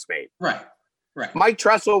announcement's made. Right. Mike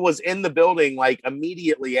Tressel was in the building like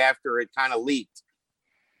immediately after it kind of leaked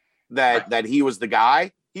that he was the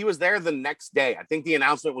guy. He was there the next day. I think the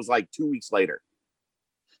announcement was like 2 weeks later.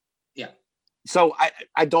 Yeah. So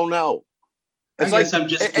I don't know. It's I'm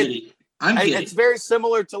just kidding. I'm kidding. It's very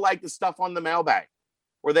similar to like the stuff on the mailbag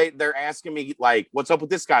where they're asking me like, what's up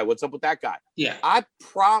with this guy? What's up with that guy? Yeah. I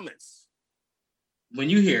promise.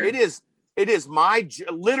 When you hear it is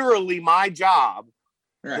literally my job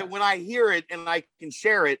that when I hear it and I can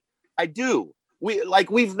share it, I do.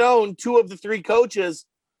 We've known 2 of the 3 coaches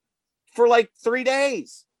for like 3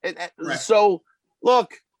 days. So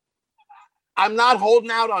look, I'm not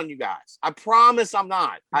holding out on you guys. I promise I'm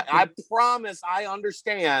not. I promise I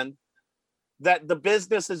understand that the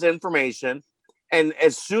business is information. And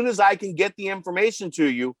as soon as I can get the information to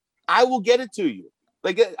you, I will get it to you.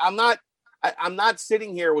 Like, I'm not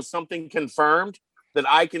sitting here with something confirmed that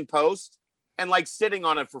I can post and like sitting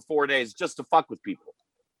on it for 4 days just to fuck with people.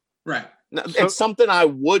 Right. It's something I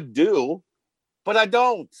would do, but I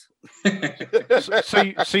don't.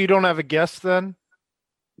 So you don't have a guess then?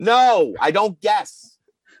 No, I don't guess.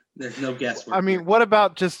 There's no guesswork. I mean, what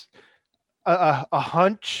about just a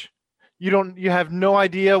hunch? You have no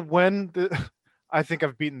idea when I think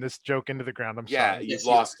I've beaten this joke into the ground. I'm sorry. Yeah, you've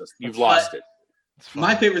lost us. You've lost it.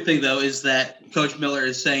 My favorite thing, though, is that Coach Miller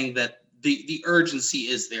is saying that the urgency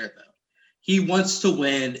is there, though. He wants to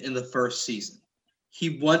win in the first season.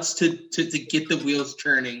 He wants to get the wheels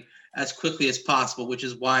turning as quickly as possible, which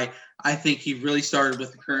is why I think he really started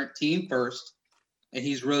with the current team first, and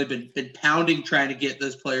he's really been pounding trying to get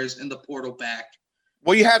those players in the portal back.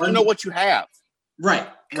 Well, you have to know what you have. Right.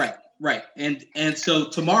 And so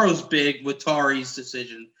tomorrow's big with Tari's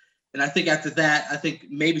decision. And I think after that, I think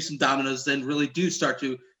maybe some dominoes then really do start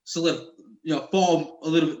to fall a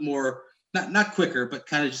little bit more, not quicker, but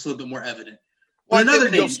kind of just a little bit more evident. Well,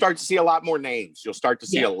 you'll start to see a lot more names. You'll start to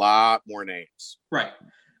see a lot more names. Right.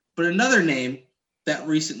 But another name that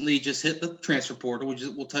recently just hit the transfer portal, which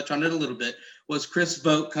we'll touch on it a little bit, was Chris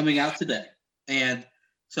Vogt coming out today. And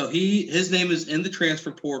so his name is in the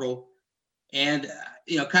transfer portal. And,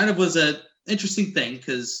 kind of was an interesting thing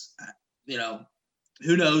because,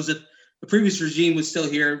 who knows if the previous regime was still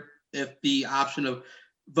here, if the option of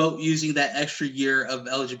Vogt using that extra year of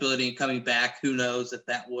eligibility and coming back, who knows if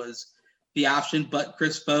that was the option. But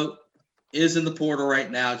Chris Vogt is in the portal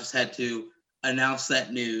right now, just had to announce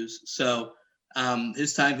that news. So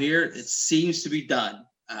his time here, it seems to be done.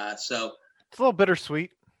 So it's a little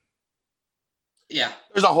bittersweet. Yeah.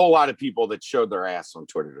 There's a whole lot of people that showed their ass on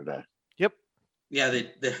Twitter today. Yep. Yeah,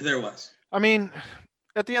 there was. I mean,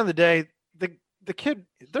 at the end of the day, the kid,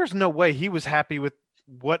 there's no way he was happy with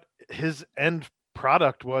what his end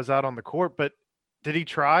product was out on the court, but did he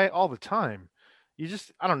try all the time?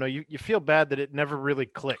 I don't know. You feel bad that it never really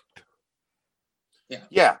clicked.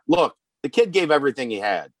 Yeah. Look, the kid gave everything he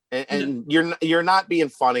had, and you're not being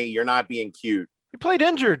funny. You're not being cute. He played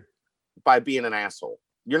injured by being an asshole.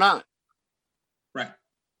 You're not. Right.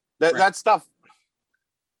 That stuff.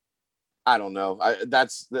 I don't know.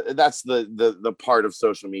 That's the part of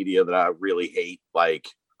social media that I really hate. Like,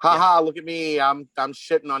 haha, look at me. I'm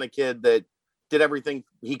shitting on a kid that did everything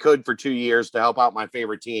he could for 2 years to help out my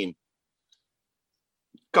favorite team.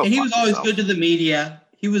 And he was always good to the media.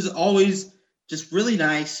 He was always just really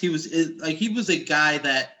nice. He was a guy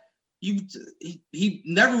that he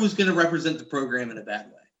never was going to represent the program in a bad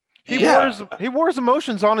way. He wore his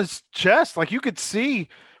emotions on his chest. Like, you could see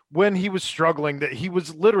when he was struggling that he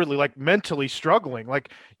was literally like mentally struggling.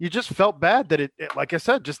 Like, you just felt bad that it like I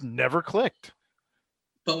said, just never clicked.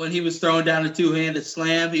 But when he was throwing down a two-handed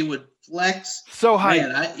slam, he would flex so high.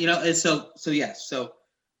 Man, and so yes. So,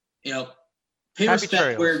 pay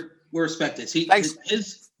respect where respect is.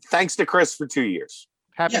 Thanks to Chris for 2 years.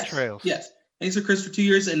 Happy trails. Yes. Thanks to Chris for 2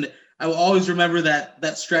 years. And I will always remember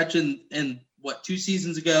that stretch in 2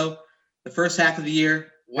 seasons ago, the first half of the year.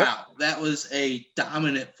 Wow, that was a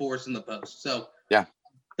dominant force in the post. So yeah,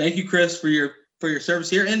 thank you, Chris, for your service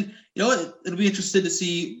here. And it'll be interesting to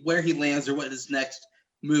see where he lands or what his next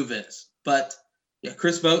move is. But yeah,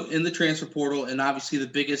 Chris Vogt in the transfer portal, and obviously the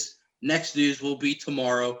biggest next news will be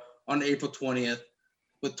tomorrow on April 20th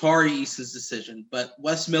with Tari Easton's decision. But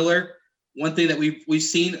Wes Miller, one thing that we've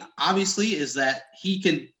seen obviously is that he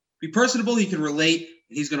can be personable, he can relate,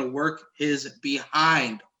 and he's going to work his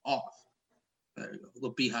behind off. There you go, a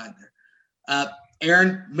little behind there.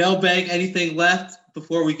 Aaron, mailbag, anything left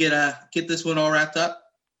before we get this one all wrapped up?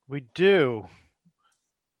 We do.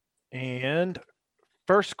 And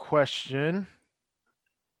first question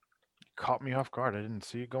caught me off guard. I didn't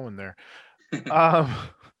see it going there.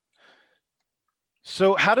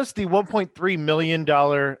 So how does the $1.3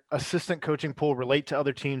 million assistant coaching pool relate to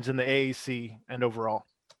other teams in the AAC and overall?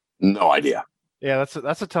 No idea. Yeah,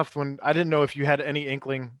 that's a tough one. I didn't know if you had any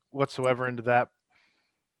inkling whatsoever into that.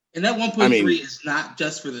 And that 1.3 is not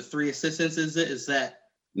just for the 3 assistants, is it? Is that?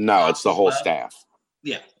 No, it's the whole staff.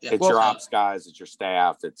 Yeah. It's your ops guys. It's your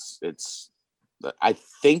staff. It's. I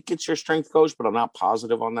think it's your strength coach, but I'm not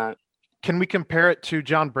positive on that. Can we compare it to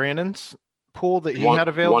John Brannon's pool that he had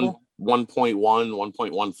available? 1.1,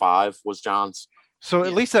 1.15 was John's. So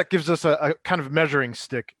at least that gives us a kind of measuring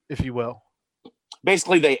stick, if you will.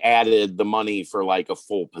 Basically, they added the money for like a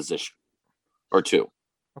full position or 2.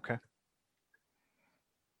 Okay.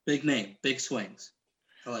 Big name, big swings.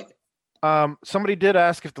 I like it. Somebody did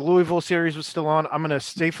ask if the Louisville series was still on. I'm going to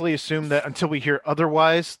safely assume that until we hear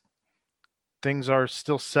otherwise, things are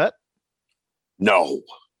still set. No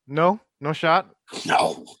shot.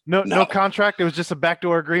 No contract. It was just a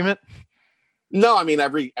backdoor agreement. No, I mean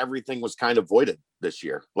everything was kind of voided this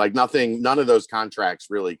year. Like none of those contracts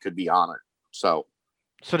really could be honored. So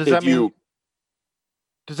does that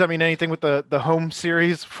mean anything with the home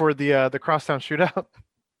series for the crosstown shootout?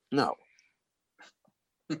 No.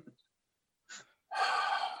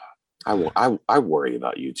 I worry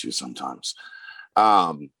about you two sometimes.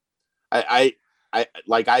 I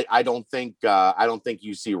don't think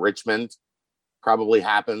UC Richmond probably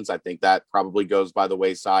happens. I think that probably goes by the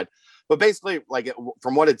wayside. But basically,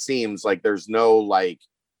 from what it seems, like there's no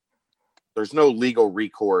legal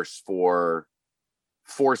recourse for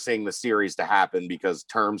forcing the series to happen because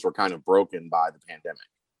terms were kind of broken by the pandemic.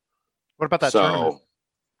 What about that tournament?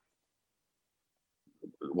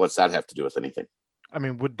 What's that have to do with anything? I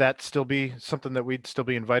mean, would that still be something that we'd still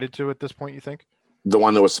be invited to at this point, you think? The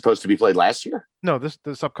one that was supposed to be played last year? No, this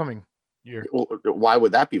upcoming year. Well, why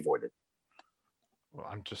would that be voided? Well,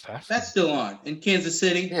 I'm just asking. That's still on in Kansas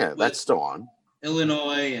City. Yeah, that's still on.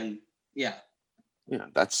 Illinois and yeah. Yeah,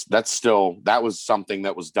 that was something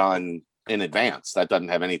that was done in advance. That doesn't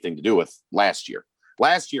have anything to do with last year.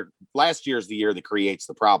 Last year is the year that creates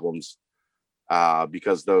the problems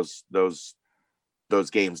because those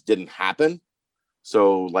games didn't happen.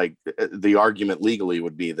 So like the argument legally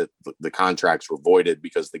would be that the contracts were voided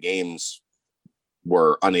because the games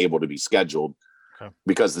were unable to be scheduled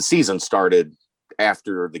because the season started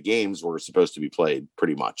after the games were supposed to be played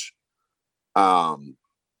pretty much.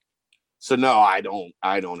 So no, I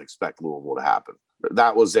don't expect Louisville to happen.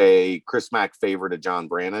 That was a Chris Mack favor to John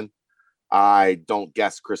Brannon. I don't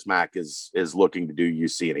guess Chris Mack is looking to do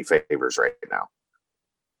UC any favors right now.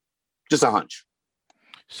 Just a hunch.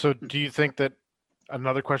 So do you think that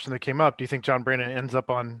another question that came up, do you think John Brannon ends up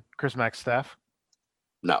on Chris Mack's staff?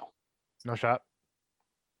 No shot.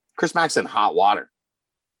 Chris Mack's in hot water.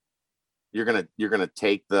 You're gonna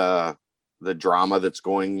take the drama that's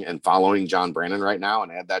going and following John Brannon right now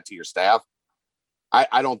and add that to your staff.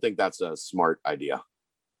 I don't think that's a smart idea,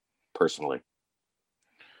 personally.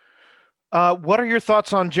 What are your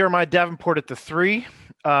thoughts on Jeremiah Davenport at the 3?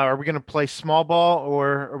 Are we going to play small ball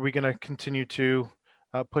or are we going to continue to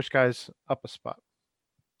push guys up a spot?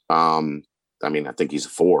 I mean, I think he's a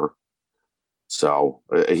 4. So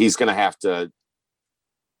he's going to have to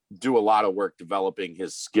do a lot of work developing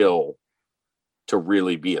his skill to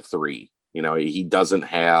really be a 3. You know, he doesn't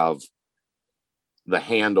have the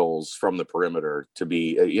handles from the perimeter to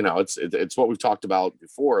be, it's what we've talked about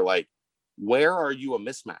before. Like where are you a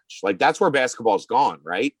mismatch? Like that's where basketball's gone,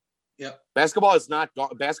 right? Yep. Basketball is not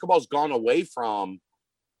gone. Basketball's gone away from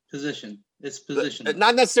position. It's position.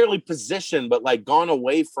 Not necessarily position, but like gone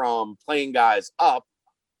away from playing guys up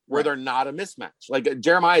where they're not a mismatch. Like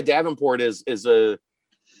Jeremiah Davenport is a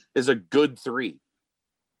good 3.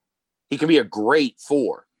 He can be a great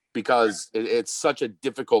 4 because it's such a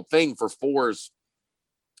difficult thing for 4s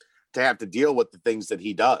to have to deal with the things that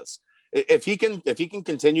he does. If he can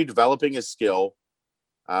continue developing his skill,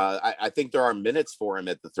 I think there are minutes for him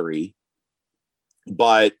at the 3.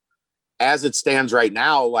 But as it stands right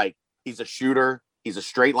now, like he's a shooter, he's a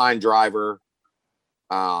straight line driver.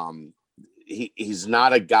 He's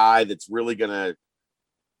not a guy that's really gonna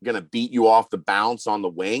beat you off the bounce on the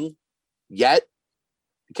wing yet.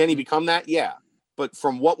 Can he become that? Yeah. But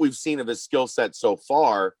from what we've seen of his skill set so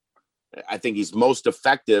far, I think he's most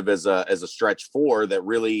effective as a stretch 4 that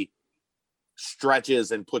really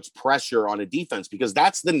stretches and puts pressure on a defense, because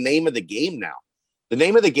that's the name of the game now. The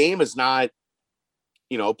name of the game is not,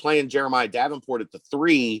 playing Jeremiah Davenport at the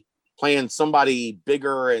 3, playing somebody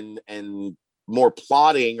bigger and more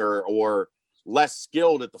plotting or less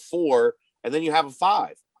skilled at the 4, and then you have a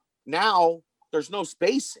 5. Now there's no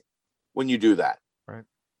spacing when you do that. Right.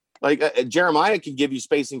 Like Jeremiah can give you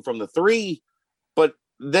spacing from the 3, but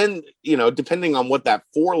then, depending on what that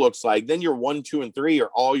 4 looks like, then your 1, 2, and 3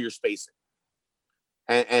 are all your spacing.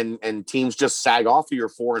 And teams just sag off of your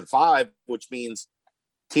 4 and 5, which means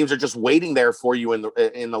teams are just waiting there for you in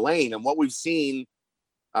the lane. And what we've seen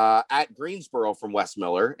at Greensboro from Wes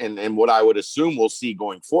Miller, and what I would assume we'll see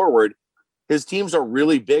going forward, his teams are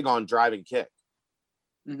really big on drive and kick.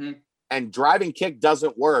 Mm-hmm. And drive and kick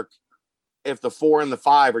doesn't work if the 4 and the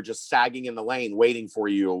 5 are just sagging in the lane, waiting for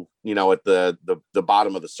you, at the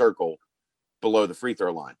bottom of the circle below the free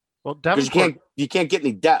throw line. Well, Davenport, you can't get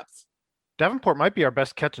any depth. Davenport might be our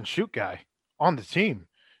best catch and shoot guy on the team,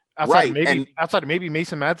 outside of maybe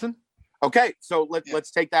Mason Madsen. Okay, so let's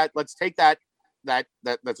take that. Let's take that.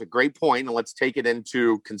 That's a great point, and let's take it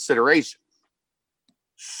into consideration.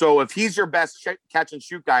 So if he's your best catch and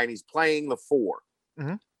shoot guy and he's playing the 4,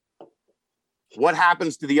 mm-hmm. What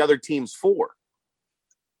happens to the other team's 4?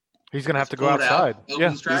 He's going to have to go outside.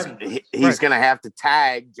 He's going to have to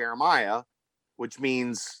tag Jeremiah, which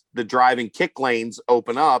means the drive and kick lanes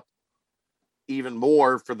open up even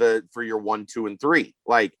more for your 1, 2, and 3.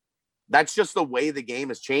 Like that's just the way the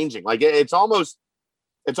game is changing. Like it's almost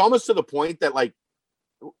to the point that like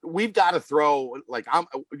we've got to throw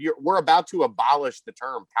we're about to abolish the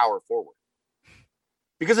term power forward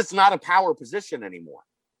because it's not a power position anymore.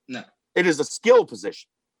 No, it is a skill position.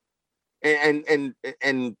 And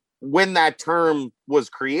when that term was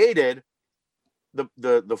created,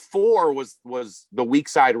 the 4 was the weak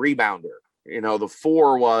side rebounder. The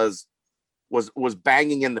 4 was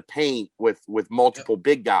banging in the paint with multiple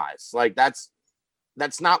big guys. Like that's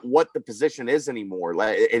not what the position is anymore.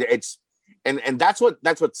 It's that's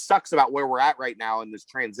what sucks about where we're at right now in this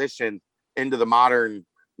transition into the modern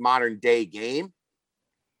day game.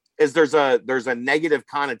 Is there's a negative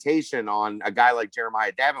connotation on a guy like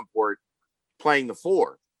Jeremiah Davenport playing the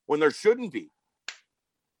 4 when there shouldn't be,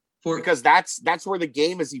 because that's where the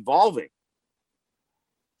game is evolving.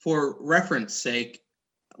 For reference sake,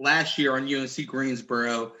 last year on UNC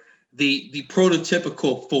Greensboro, the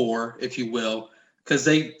prototypical 4, if you will, because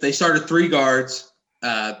they started 3 guards,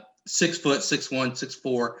 6 foot, 6'1",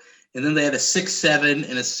 6'4", and then they had a 6'7"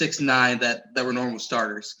 and a 6'9" that were normal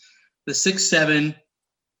starters. The 6'7"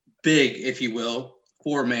 big, if you will,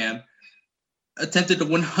 4-man, attempted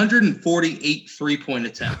 148 three-point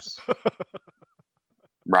attempts.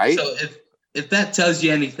 Right. So if that tells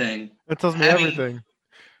you anything, that tells me everything.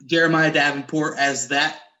 Jeremiah Davenport as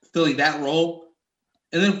that, filling that role,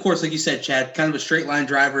 and then of course, like you said, Chad, kind of a straight line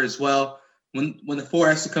driver as well. When the 4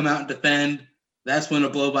 has to come out and defend, that's when a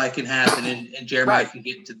blow by can happen, and Jeremiah can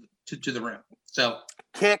get to the rim. So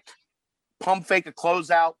kick, pump fake a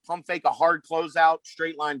closeout, pump fake a hard closeout,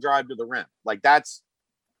 straight line drive to the rim. Like that's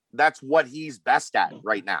what he's best at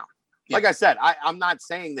right now. Yeah. Like I said, I'm not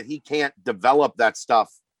saying that he can't develop that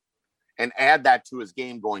stuff and add that to his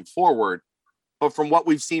game going forward. But from what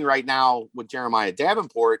we've seen right now with Jeremiah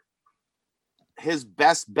Davenport, his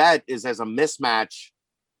best bet is as a mismatch,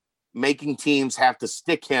 making teams have to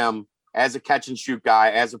stick him as a catch and shoot guy,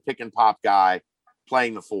 as a pick and pop guy,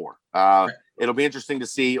 playing the 4. It'll be interesting to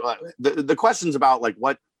see the questions about like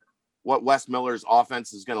what Wes Miller's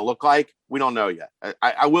offense is going to look like. We don't know yet.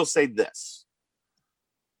 I will say this.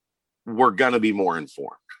 We're going to be more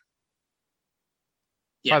informed.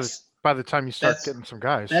 Yes. By the time you start getting some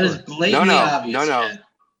guys. That is blatantly obvious.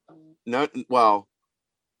 No. Well,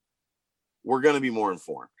 we're going to be more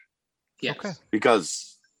informed. Yes. Okay.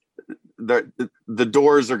 because the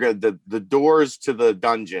doors are good. The doors to the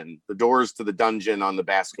dungeon on the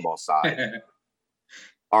basketball side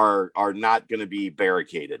are not going to be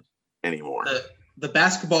barricaded anymore. The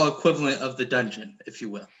basketball equivalent of the dungeon, if you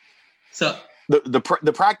will. So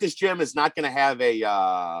The practice gym is not going to have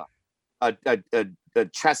a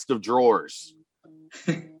chest of drawers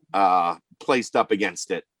placed up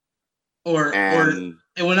against it, or and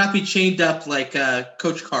it will not be chained up like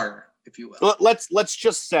Coach Carter, if you will. let's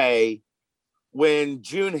just say when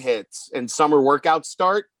June hits and summer workouts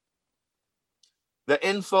start, the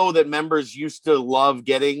info that members used to love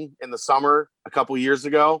getting in the summer a couple years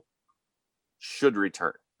ago should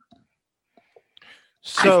return.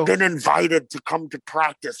 So I've been invited to come to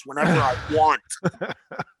practice whenever I want.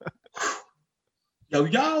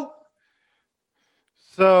 Yo.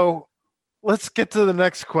 So let's get to the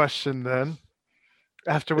next question then.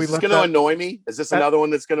 After we Is this left going to that, annoy me? Is this another one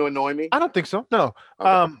that's going to annoy me? I don't think so. No.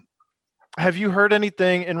 Okay. Have you heard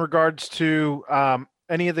anything in regards to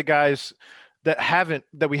any of the guys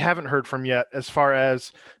that we haven't heard from yet, as far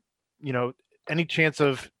as, any chance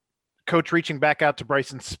of coach reaching back out to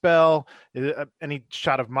Bryson Spell, any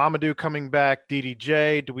shot of Mamadou coming back,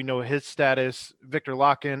 DDJ? Do we know his status? Victor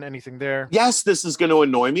Locken, anything there? Yes, this is going to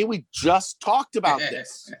annoy me. We just talked about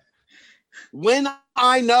this. When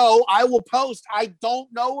I know, I will post. I don't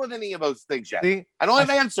know of any of those things yet. See, I don't have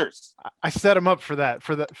answers. I set him up for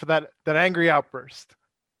that angry outburst.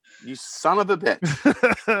 You son of a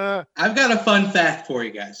bitch. I've got a fun fact for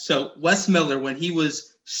you guys. So Wes Miller, when he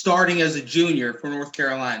was starting as a junior for North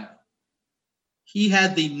Carolina, he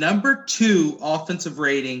had the number 2 offensive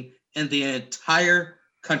rating in the entire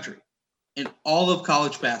country in all of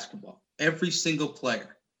college basketball, every single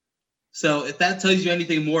player. So if that tells you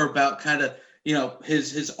anything more about kind of,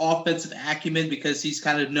 his offensive acumen, because he's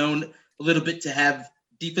kind of known a little bit to have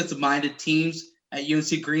defensive-minded teams at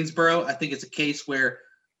UNC Greensboro, I think it's a case where,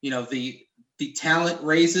 the talent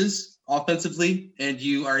raises offensively, and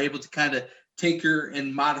you are able to kind of tinker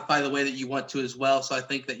and modify the way that you want to as well. So I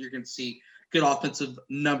think that you're going to see good offensive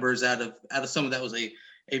numbers out of someone that was a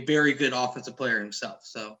very good offensive player himself.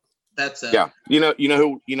 So that's yeah. You know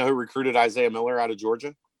who recruited Isaiah Miller out of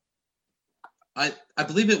Georgia? I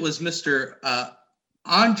believe it was Mr.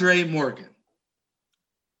 Andre Morgan.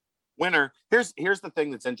 Winner. Here's the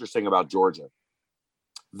thing that's interesting about Georgia.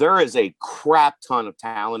 There is a crap ton of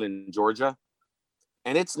talent in Georgia,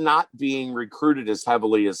 and it's not being recruited as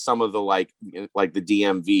heavily as some of the like the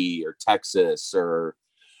DMV or Texas or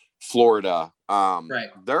Florida.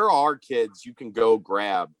 Right. There are kids you can go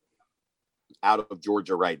grab out of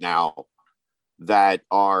Georgia right now that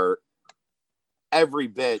are every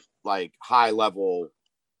bit like high level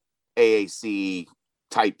AAC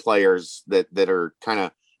type players that are kind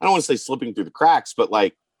of, I don't want to say slipping through the cracks, but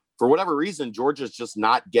like for whatever reason, Georgia's just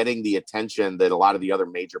not getting the attention that a lot of the other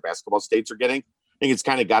major basketball states are getting. I think it's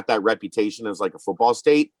kind of got that reputation as like a football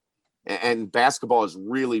state, and basketball is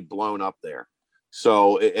really blown up there.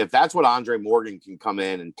 So if that's what Andre Morgan can come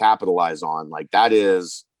in and capitalize on, like that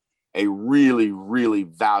is a really, really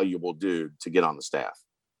valuable dude to get on the staff.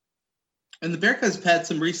 And the Bearcats have had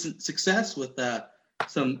some recent success with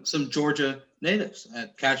some Georgia natives,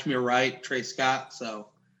 Kashmir Wright, Trey Scott. So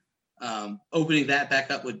opening that back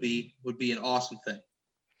up would be an awesome thing.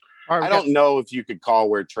 I don't know if you could call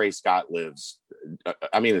where Trey Scott lives.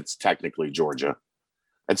 I mean, it's technically Georgia.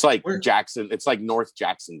 It's like Jackson. It's like North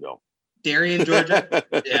Jacksonville. Darien, Georgia.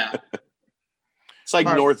 Yeah. It's like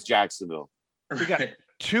North Jacksonville. We got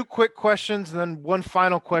 2 quick questions and then one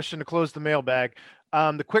final question to close the mailbag.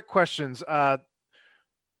 The quick questions.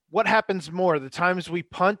 What happens more, the times we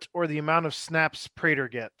punt or the amount of snaps Prater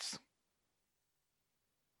gets?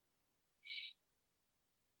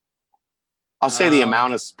 I'll say the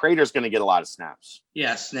amount of Prater's going to get a lot of snaps.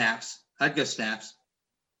 Yeah, snaps. I'd go snaps.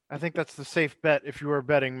 I think that's the safe bet if you were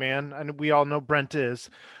betting, man. And we all know Brent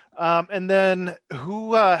is. And then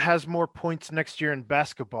who has more points next year in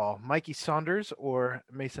basketball, Mikey Saunders or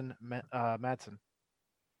Mason Madsen?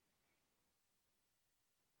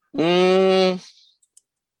 I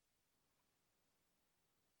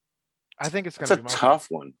think it's going to be a tough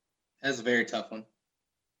one. That's a very tough one.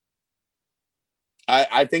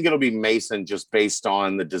 I think it'll be Mason just based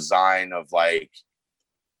on the design of like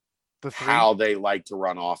how they like to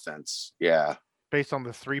run offense. Yeah. Based on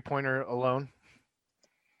the 3-pointer alone.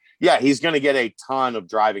 Yeah. He's going to get a ton of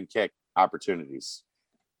drive and kick opportunities.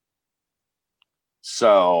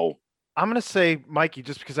 So I'm going to say Mikey,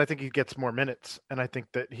 just because I think he gets more minutes, and I think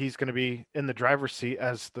that he's going to be in the driver's seat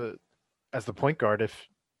as the point guard if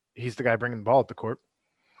he's the guy bringing the ball at the court.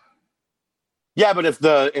 Yeah, but if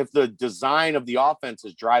the design of the offense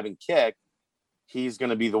is drive and kick, he's going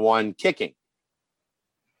to be the one kicking,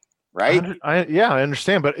 right? I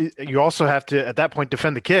understand, but you also have to at that point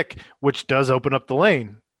defend the kick, which does open up the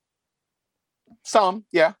lane. Some,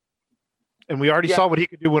 yeah. And we already saw what he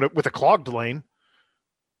could do with a clogged lane.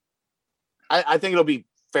 I think it'll be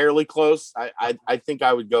fairly close. I think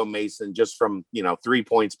I would go Mason just from 3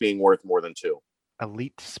 points being worth more than 2.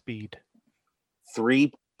 Elite speed.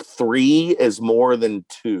 Three is more than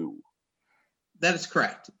 2. That is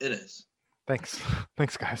correct. It is. Thanks,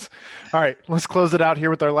 guys. All right, let's close it out here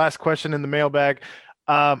with our last question in the mailbag.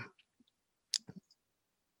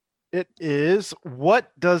 It is,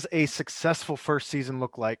 what does a successful first season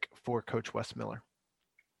look like for Coach Wes Miller?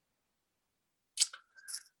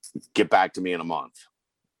 Get back to me in a month.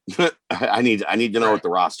 I need to know what the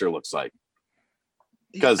roster looks like,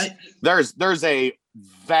 because there's a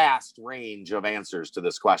vast range of answers to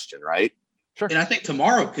this question, right? Sure. And I think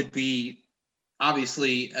tomorrow could be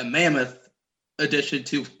obviously a mammoth addition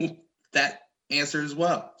to that answer as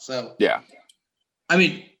well. So yeah, I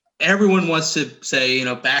mean, everyone wants to say,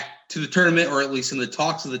 back to the tournament, or at least in the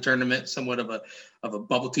talks of the tournament, somewhat of a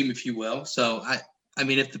bubble team, if you will. So I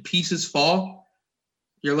mean, if the pieces fall,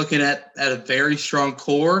 you're looking at a very strong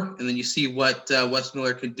core, and then you see what Wes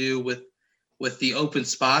Miller can do with the open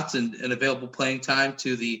spots and available playing time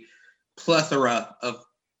to the plethora of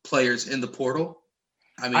players in the portal.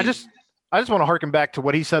 I mean, I just want to harken back to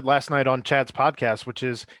what he said last night on Chad's podcast, which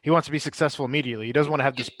is he wants to be successful immediately. He doesn't want to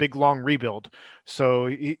have this big, long rebuild. So,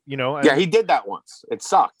 he did that once. It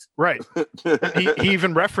sucked. Right. he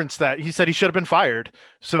even referenced that. He said he should have been fired.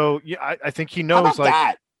 So I think he knows. How about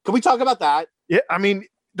that? Can we talk about that? Yeah. I mean,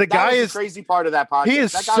 the guy is the crazy part of that podcast. He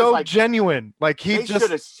is so genuine. Like they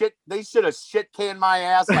should have shit canned my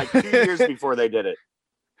ass like 2 years before they did it.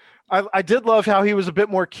 I did love how he was a bit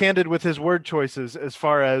more candid with his word choices, as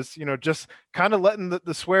far as, just kind of letting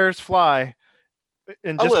the swears fly.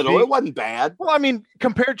 And just it wasn't bad. Well, I mean,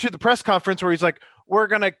 compared to the press conference where he's like, we're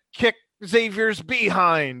going to kick Xavier's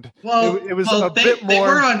behind. Well, it was a bit more. They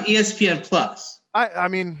were on ESPN Plus. I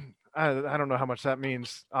mean, I don't know how much that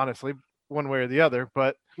means, honestly, one way or the other,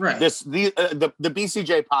 but right. The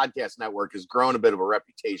BCJ Podcast Network has grown a bit of a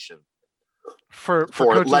reputation for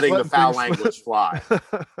letting the foul language fly.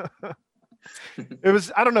 It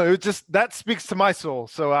was, I don't know. It was just, that speaks to my soul.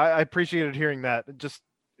 So I appreciated hearing that.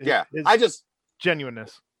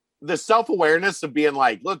 Genuineness. The self-awareness of being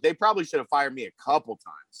like, look, they probably should have fired me a couple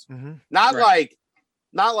times. Mm-hmm. Not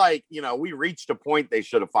like, we reached a point they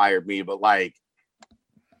should have fired me, but like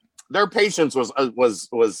their patience was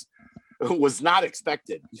not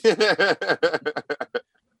expected.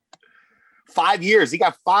 5 years. He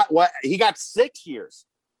got 6 years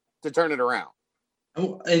to turn it around.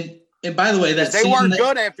 Oh, and by the way, they weren't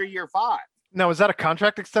good after year 5. Now, is that a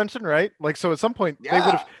contract extension, right? Like, so at some point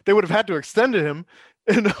yeah. they would have had to extend him,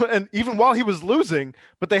 and even while he was losing,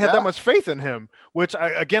 but they had that much faith in him, which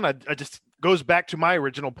I just goes back to my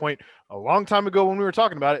original point a long time ago when we were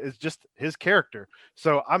talking about it, is just his character.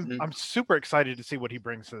 So I'm super excited to see what he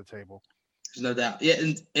brings to the table. There's no doubt. Yeah,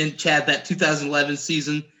 and Chad, that 2011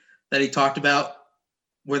 season that he talked about,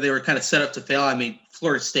 where they were kind of set up to fail. I mean,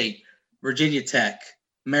 Florida State, Virginia Tech,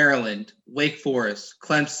 Maryland, Wake Forest,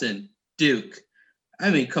 Clemson, Duke.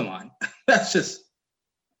 I mean, come on. That's just.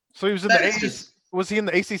 So he was in the ACC. Was he in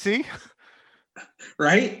the ACC?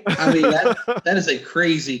 Right? I mean, that is a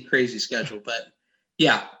crazy, crazy schedule. But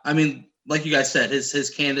yeah, I mean, like you guys said, his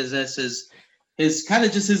candidness, his kind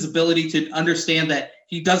of just his ability to understand that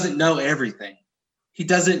he doesn't know everything.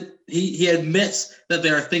 He admits that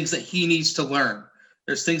there are things that he needs to learn.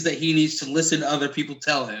 There's things that he needs to listen to other people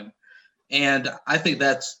tell him. And I think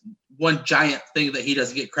that's one giant thing that he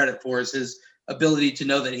doesn't get credit for, is his ability to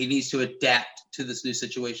know that he needs to adapt to this new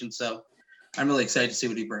situation. So I'm really excited to see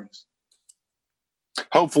what he brings.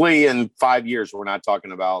 Hopefully in 5 years, we're not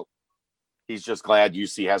talking about he's just glad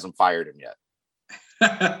UC hasn't fired him yet.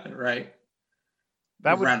 Right.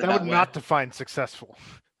 That would not define successful.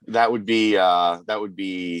 That would be the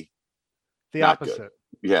opposite. Good.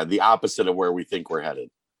 Yeah, the opposite of where we think we're headed.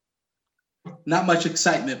 Not much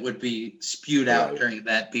excitement would be spewed out during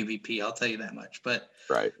that BVP. I'll tell you that much. But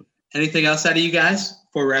anything else out of you guys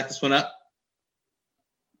before we wrap this one up?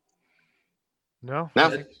 No.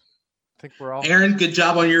 I think we're all. Aaron, good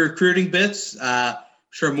job on your recruiting bits.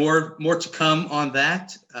 Sure, more to come on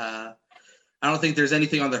that. I don't think there's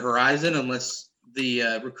anything on the horizon unless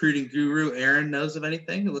the recruiting guru Aaron knows of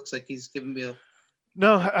anything. It looks like he's giving me a.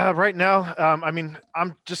 No, right now, I mean,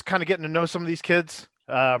 I'm just kind of getting to know some of these kids.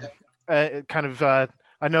 Kind of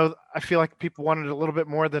I know I feel like people wanted a little bit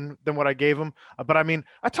more than what I gave them, but I mean,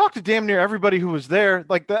 I talked to damn near everybody who was there.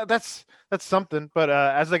 Like that's something. But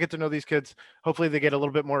as I get to know these kids, hopefully they get a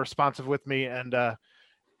little bit more responsive with me, and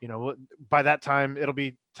by that time it'll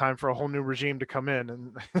be time for a whole new regime to come in,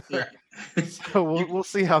 and so we'll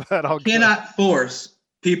see how that all goes. You cannot force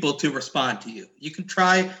people to respond to you. You can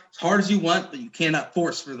try as hard as you want, but you cannot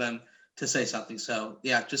force for them to say something. So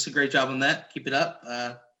yeah, just a great job on that. Keep it up.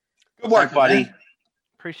 Good work, buddy.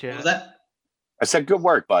 Appreciate What it. was that? I said good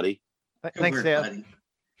work, buddy. Thanks, work, Dad. buddy.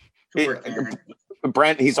 Good work, Aaron.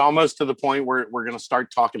 Brent, he's almost to the point where we're going to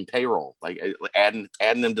start talking payroll, like adding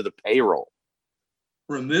them to the payroll.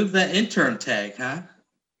 Remove that intern tag, huh?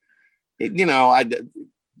 You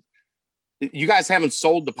guys haven't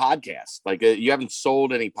sold the podcast. Like you haven't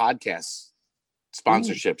sold any podcast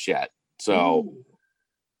sponsorships yet. So Ooh.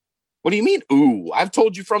 what do you mean? Ooh, I've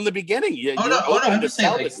told you from the beginning. You're open I'm to just saying,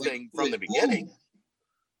 sell like, this thing from like, the beginning. ooh.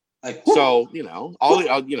 Like, So, now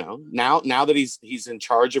that he's in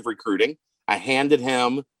charge of recruiting, I handed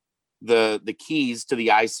him the keys to the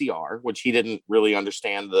ICR, which he didn't really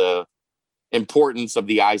understand the importance of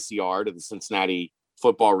the ICR to the Cincinnati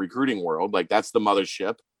football recruiting world. Like that's the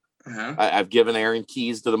mothership. uh-huh. I've given Aaron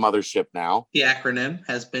keys to the mothership now. The acronym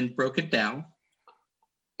has been broken down.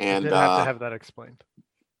 And Didn't have to have that explained.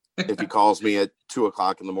 if he calls me at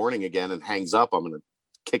 2:00 in the morning again and hangs up, I'm going to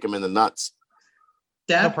kick him in the nuts.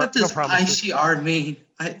 Dad, No what does promises. ICR mean?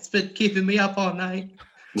 It's been keeping me up all night.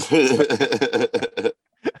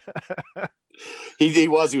 He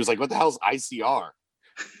was like, what the hell's ICR?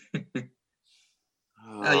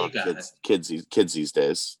 Oh, you got kids these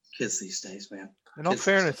days. Kids these days, man. In all Kids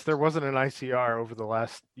fairness, these there wasn't an ICR over the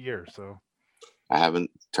last year, so I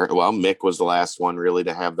haven't turned. Well, Mick was the last one really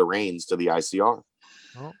to have the reins to the ICR.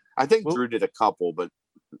 Oh. I think Drew did a couple, but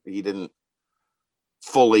he didn't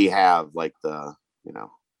fully have like the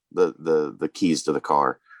keys to the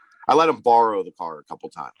car. I let him borrow the car a couple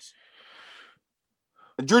times.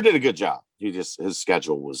 And Drew did a good job. His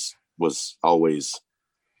schedule was always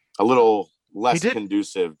a little less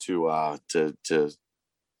conducive to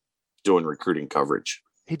doing recruiting coverage.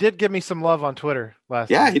 he did give me some love on Twitter last.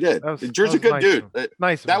 Yeah, night. he did. Drew's a good nice dude. of him.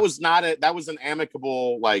 Nice. That was an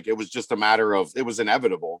amicable, like it was just a matter of it was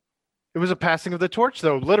inevitable. It was a passing of the torch,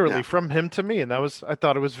 though, literally Yeah. from him to me, and I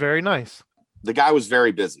thought it was very nice. The guy was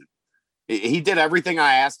very busy. He did everything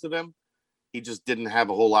I asked of him. He just didn't have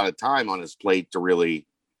a whole lot of time on his plate to really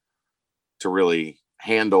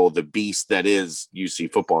handle the beast that is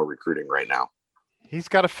UC football recruiting right now. He's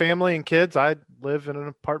got a family and kids. I live in an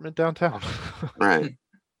apartment downtown. Right.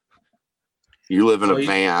 You live in a Well,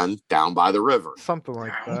 van down by the river. Something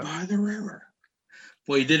like Down that. by the river.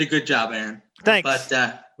 Well, you did a good job, Aaron. Thanks.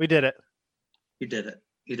 But We did it. you did it.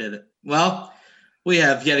 You did it. Well, we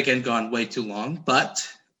have yet again gone way too long, but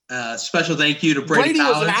special thank you to Brady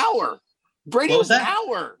was Collins. an hour. Brady What was was an that?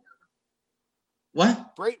 hour.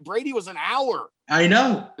 What? Brady was an hour. I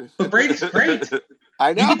know, but Brady's great. I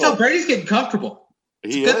You know. can tell Brady's getting comfortable.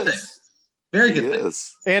 It's He a good is. thing. Very He good thing.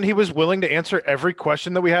 is. And he was willing to answer every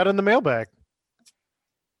question that we had in the mailbag.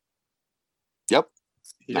 Yep.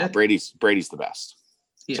 He No, did. Brady's the best.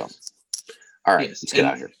 He so. is. All right, Yes, let's get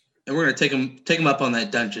out of here. And we're gonna take him up on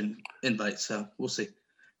that dungeon invite. So we'll see.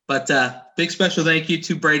 But big special thank you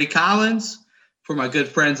to Brady Collins, for my good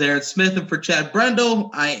friends Aaron Smith, and for Chad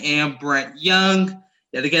Brendel. I am Brent Young.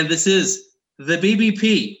 Yet again, this is the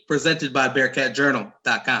BBP presented by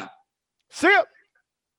BearcatJournal.com. See ya.